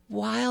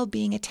while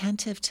being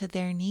attentive to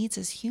their needs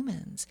as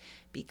humans.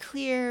 Be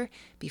clear,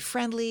 be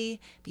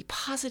friendly, be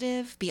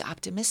positive, be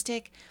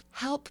optimistic.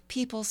 Help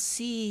people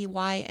see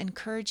why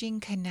encouraging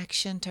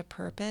connection to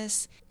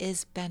purpose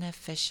is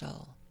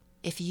beneficial.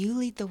 If you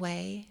lead the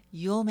way,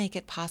 you'll make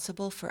it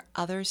possible for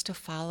others to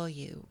follow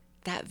you.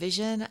 that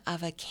vision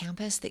of a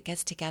campus that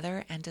gets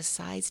together and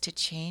decides to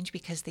change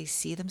because they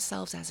see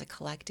themselves as a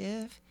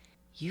collective,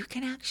 you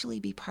can actually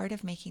be part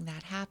of making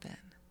that happen.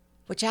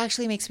 Which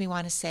actually makes me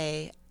want to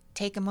say,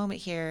 take a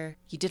moment here.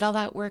 You did all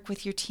that work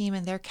with your team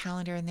and their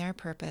calendar and their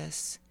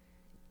purpose.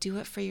 Do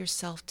it for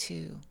yourself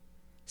too.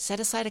 Set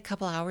aside a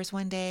couple hours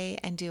one day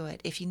and do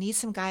it. If you need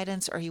some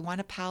guidance or you want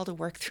a pal to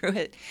work through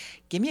it,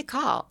 give me a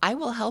call. I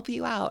will help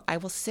you out. I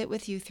will sit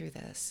with you through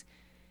this.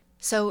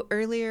 So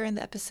earlier in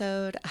the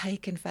episode, I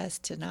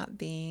confessed to not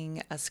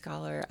being a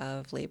scholar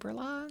of labor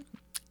law.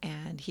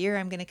 And here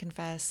I'm going to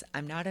confess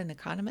I'm not an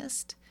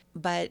economist,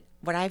 but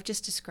what I've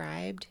just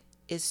described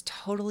is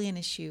totally an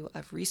issue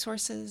of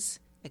resources,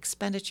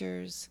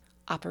 expenditures,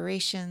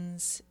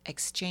 operations,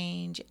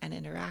 exchange, and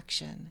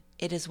interaction.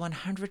 It is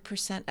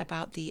 100%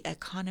 about the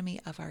economy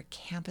of our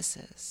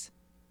campuses.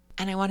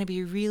 And I want to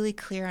be really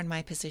clear on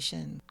my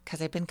position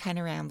because I've been kind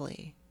of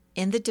rambly.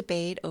 In the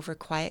debate over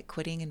quiet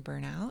quitting and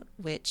burnout,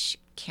 which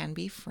can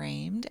be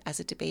framed as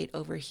a debate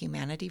over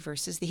humanity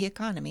versus the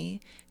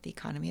economy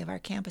of our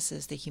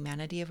campuses, the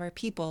humanity of our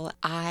people,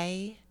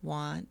 I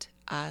want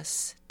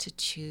us to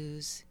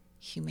choose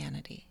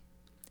humanity.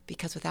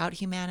 Because without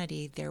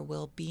humanity, there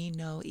will be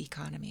no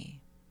economy.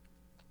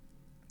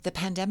 The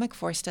pandemic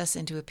forced us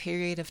into a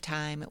period of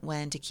time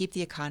when, to keep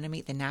the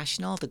economy, the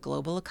national, the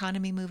global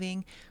economy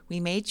moving, we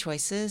made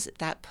choices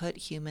that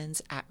put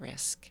humans at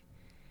risk.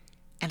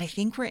 And I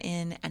think we're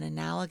in an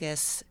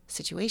analogous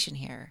situation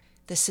here.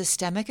 The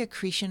systemic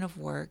accretion of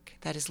work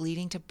that is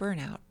leading to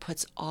burnout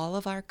puts all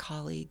of our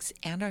colleagues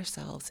and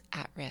ourselves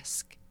at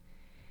risk.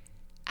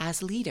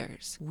 As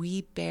leaders,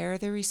 we bear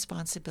the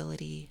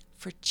responsibility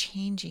for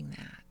changing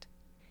that.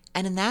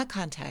 And in that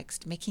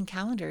context, making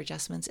calendar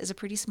adjustments is a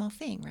pretty small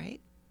thing,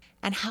 right?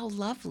 And how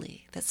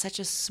lovely that such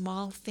a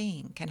small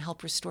thing can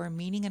help restore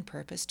meaning and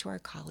purpose to our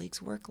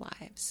colleagues' work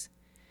lives.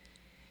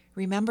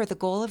 Remember, the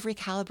goal of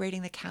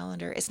recalibrating the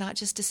calendar is not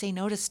just to say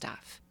no to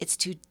stuff. It's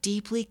to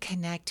deeply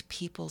connect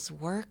people's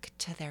work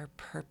to their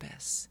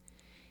purpose.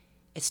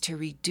 It's to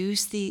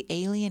reduce the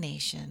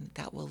alienation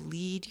that will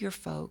lead your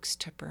folks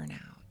to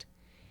burnout.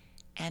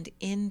 And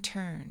in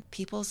turn,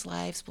 people's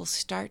lives will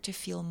start to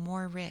feel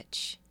more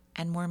rich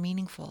and more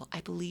meaningful.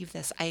 I believe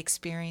this. I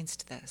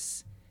experienced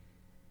this.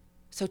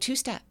 So 2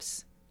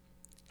 steps.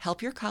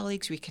 Help your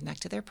colleagues reconnect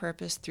to their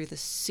purpose through the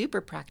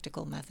super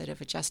practical method of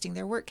adjusting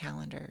their work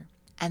calendar.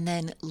 And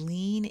then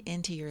lean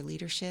into your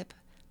leadership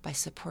by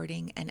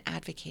supporting and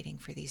advocating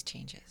for these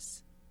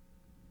changes.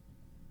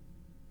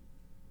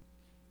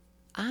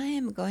 I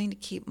am going to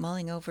keep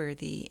mulling over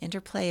the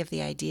interplay of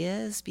the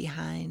ideas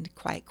behind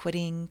quiet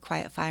quitting,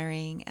 quiet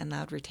firing, and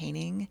loud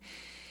retaining,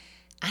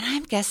 and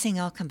I'm guessing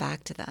I'll come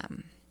back to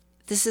them.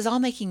 This is all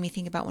making me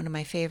think about one of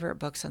my favorite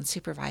books on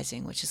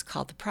supervising, which is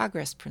called The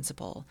Progress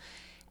Principle,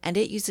 and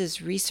it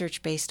uses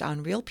research based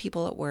on real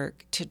people at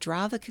work to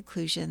draw the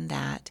conclusion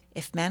that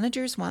if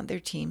managers want their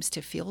teams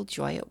to feel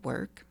joy at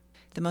work,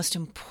 the most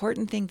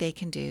important thing they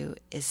can do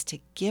is to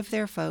give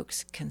their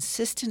folks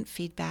consistent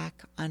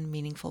feedback on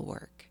meaningful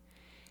work.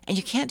 And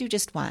you can't do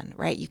just one,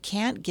 right? You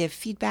can't give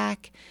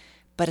feedback,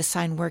 but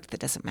assign work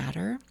that doesn't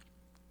matter.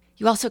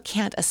 You also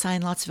can't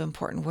assign lots of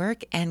important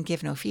work and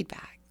give no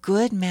feedback.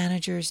 Good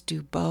managers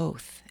do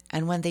both.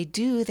 And when they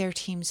do, their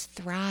teams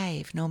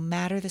thrive no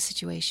matter the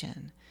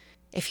situation.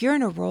 If you're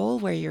in a role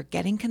where you're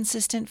getting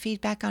consistent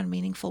feedback on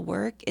meaningful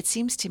work, it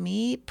seems to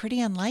me pretty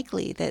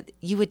unlikely that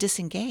you would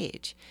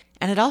disengage.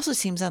 And it also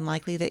seems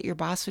unlikely that your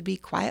boss would be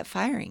quiet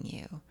firing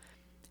you.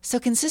 So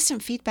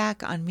consistent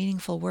feedback on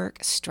meaningful work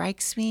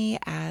strikes me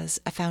as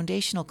a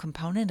foundational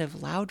component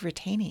of loud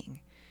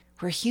retaining.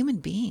 We're human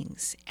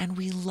beings, and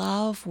we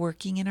love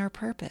working in our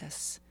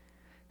purpose.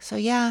 So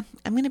yeah,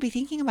 I'm going to be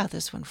thinking about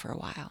this one for a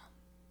while.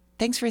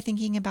 Thanks for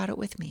thinking about it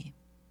with me.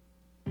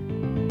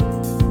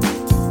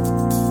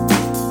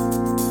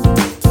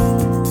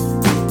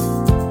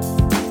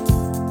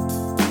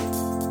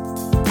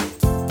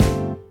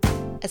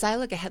 As I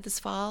look ahead this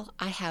fall,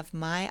 I have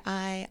my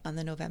eye on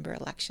the November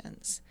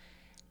elections.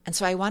 And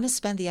so I want to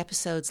spend the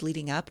episodes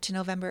leading up to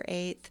November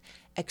 8th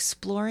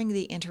exploring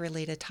the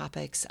interrelated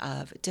topics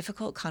of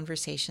difficult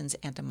conversations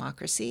and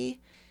democracy,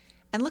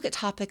 and look at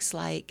topics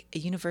like a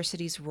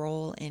university's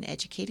role in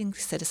educating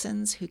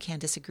citizens who can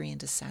disagree and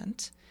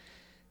dissent,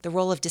 the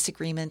role of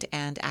disagreement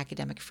and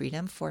academic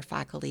freedom for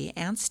faculty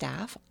and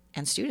staff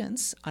and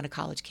students on a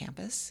college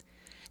campus,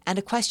 and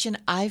a question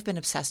I've been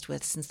obsessed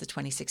with since the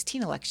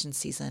 2016 election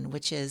season,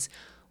 which is,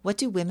 what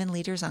do women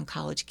leaders on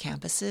college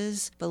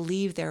campuses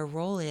believe their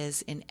role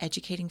is in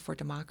educating for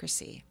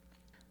democracy?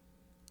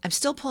 I'm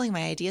still pulling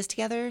my ideas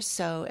together,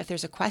 so if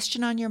there's a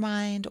question on your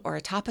mind or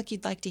a topic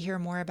you'd like to hear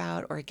more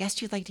about or a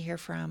guest you'd like to hear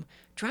from,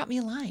 drop me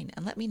a line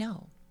and let me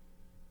know.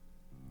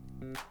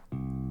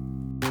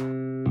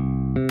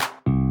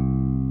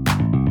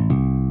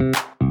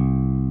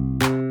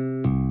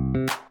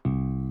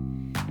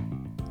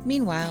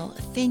 Meanwhile,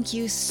 thank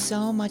you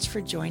so much for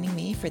joining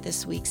me for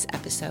this week's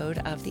episode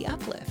of The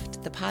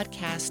Uplift, the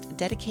podcast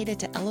dedicated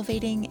to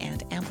elevating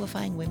and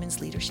amplifying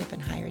women's leadership in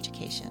higher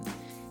education.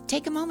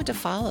 take a moment to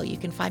follow. You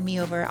can find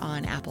me over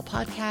on Apple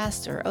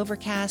Podcasts or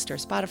Overcast or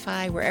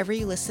Spotify, wherever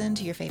you listen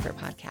to your favorite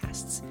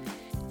podcasts.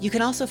 You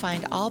can also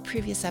find all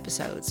previous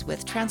episodes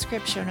with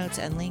transcript, show notes,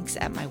 and links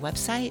at my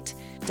website,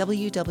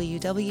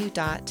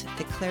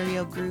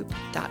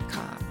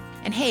 www.theclariogroup.com.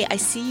 And hey, I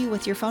see you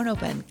with your phone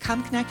open.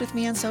 Come connect with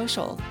me on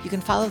social. You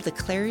can follow the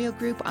Clario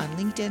Group on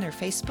LinkedIn or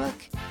Facebook.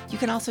 You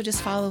can also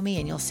just follow me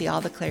and you'll see all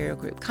the Clario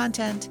Group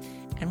content.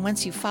 And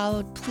once you've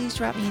followed, please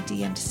drop me a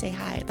DM to say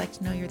hi. I'd like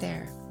to know you're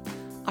there.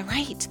 All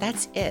right,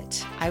 that's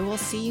it. I will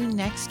see you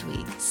next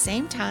week,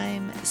 same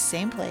time,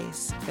 same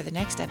place, for the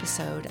next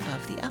episode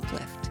of The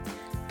Uplift.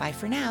 Bye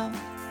for now.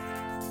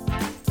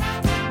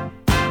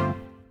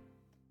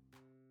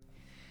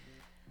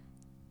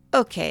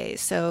 Okay,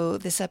 so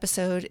this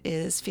episode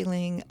is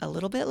feeling a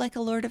little bit like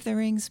a Lord of the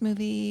Rings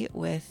movie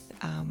with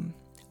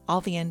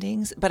all the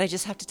endings, but I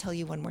just have to tell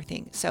you one more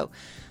thing. So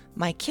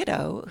my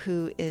kiddo,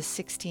 who is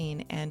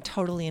 16 and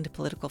totally into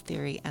political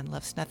theory and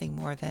loves nothing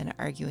more than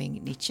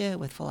arguing Nietzsche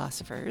with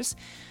philosophers,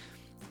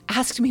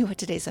 asked me what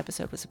today's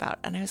episode was about.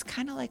 And I was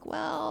kind of like,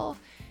 well,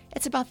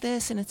 it's about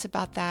this and it's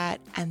about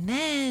that. And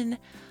then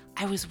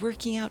I was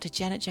working out to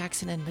Janet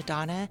Jackson and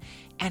Madonna,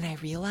 and I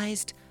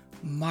realized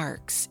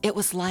Marx. It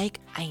was like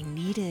I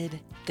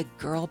needed the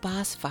girl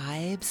boss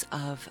vibes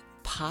of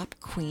pop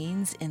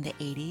queens in the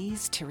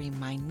 80s to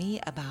remind me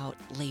about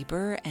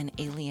labor and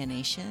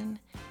alienation.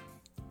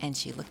 And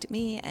she looked at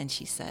me and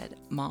she said,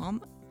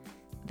 "Mom,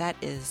 that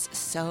is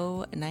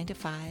so 9 to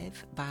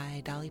 5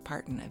 by Dolly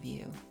Parton of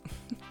you."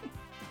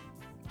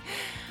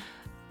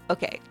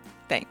 Okay,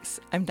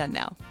 thanks. I'm done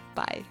now.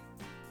 Bye.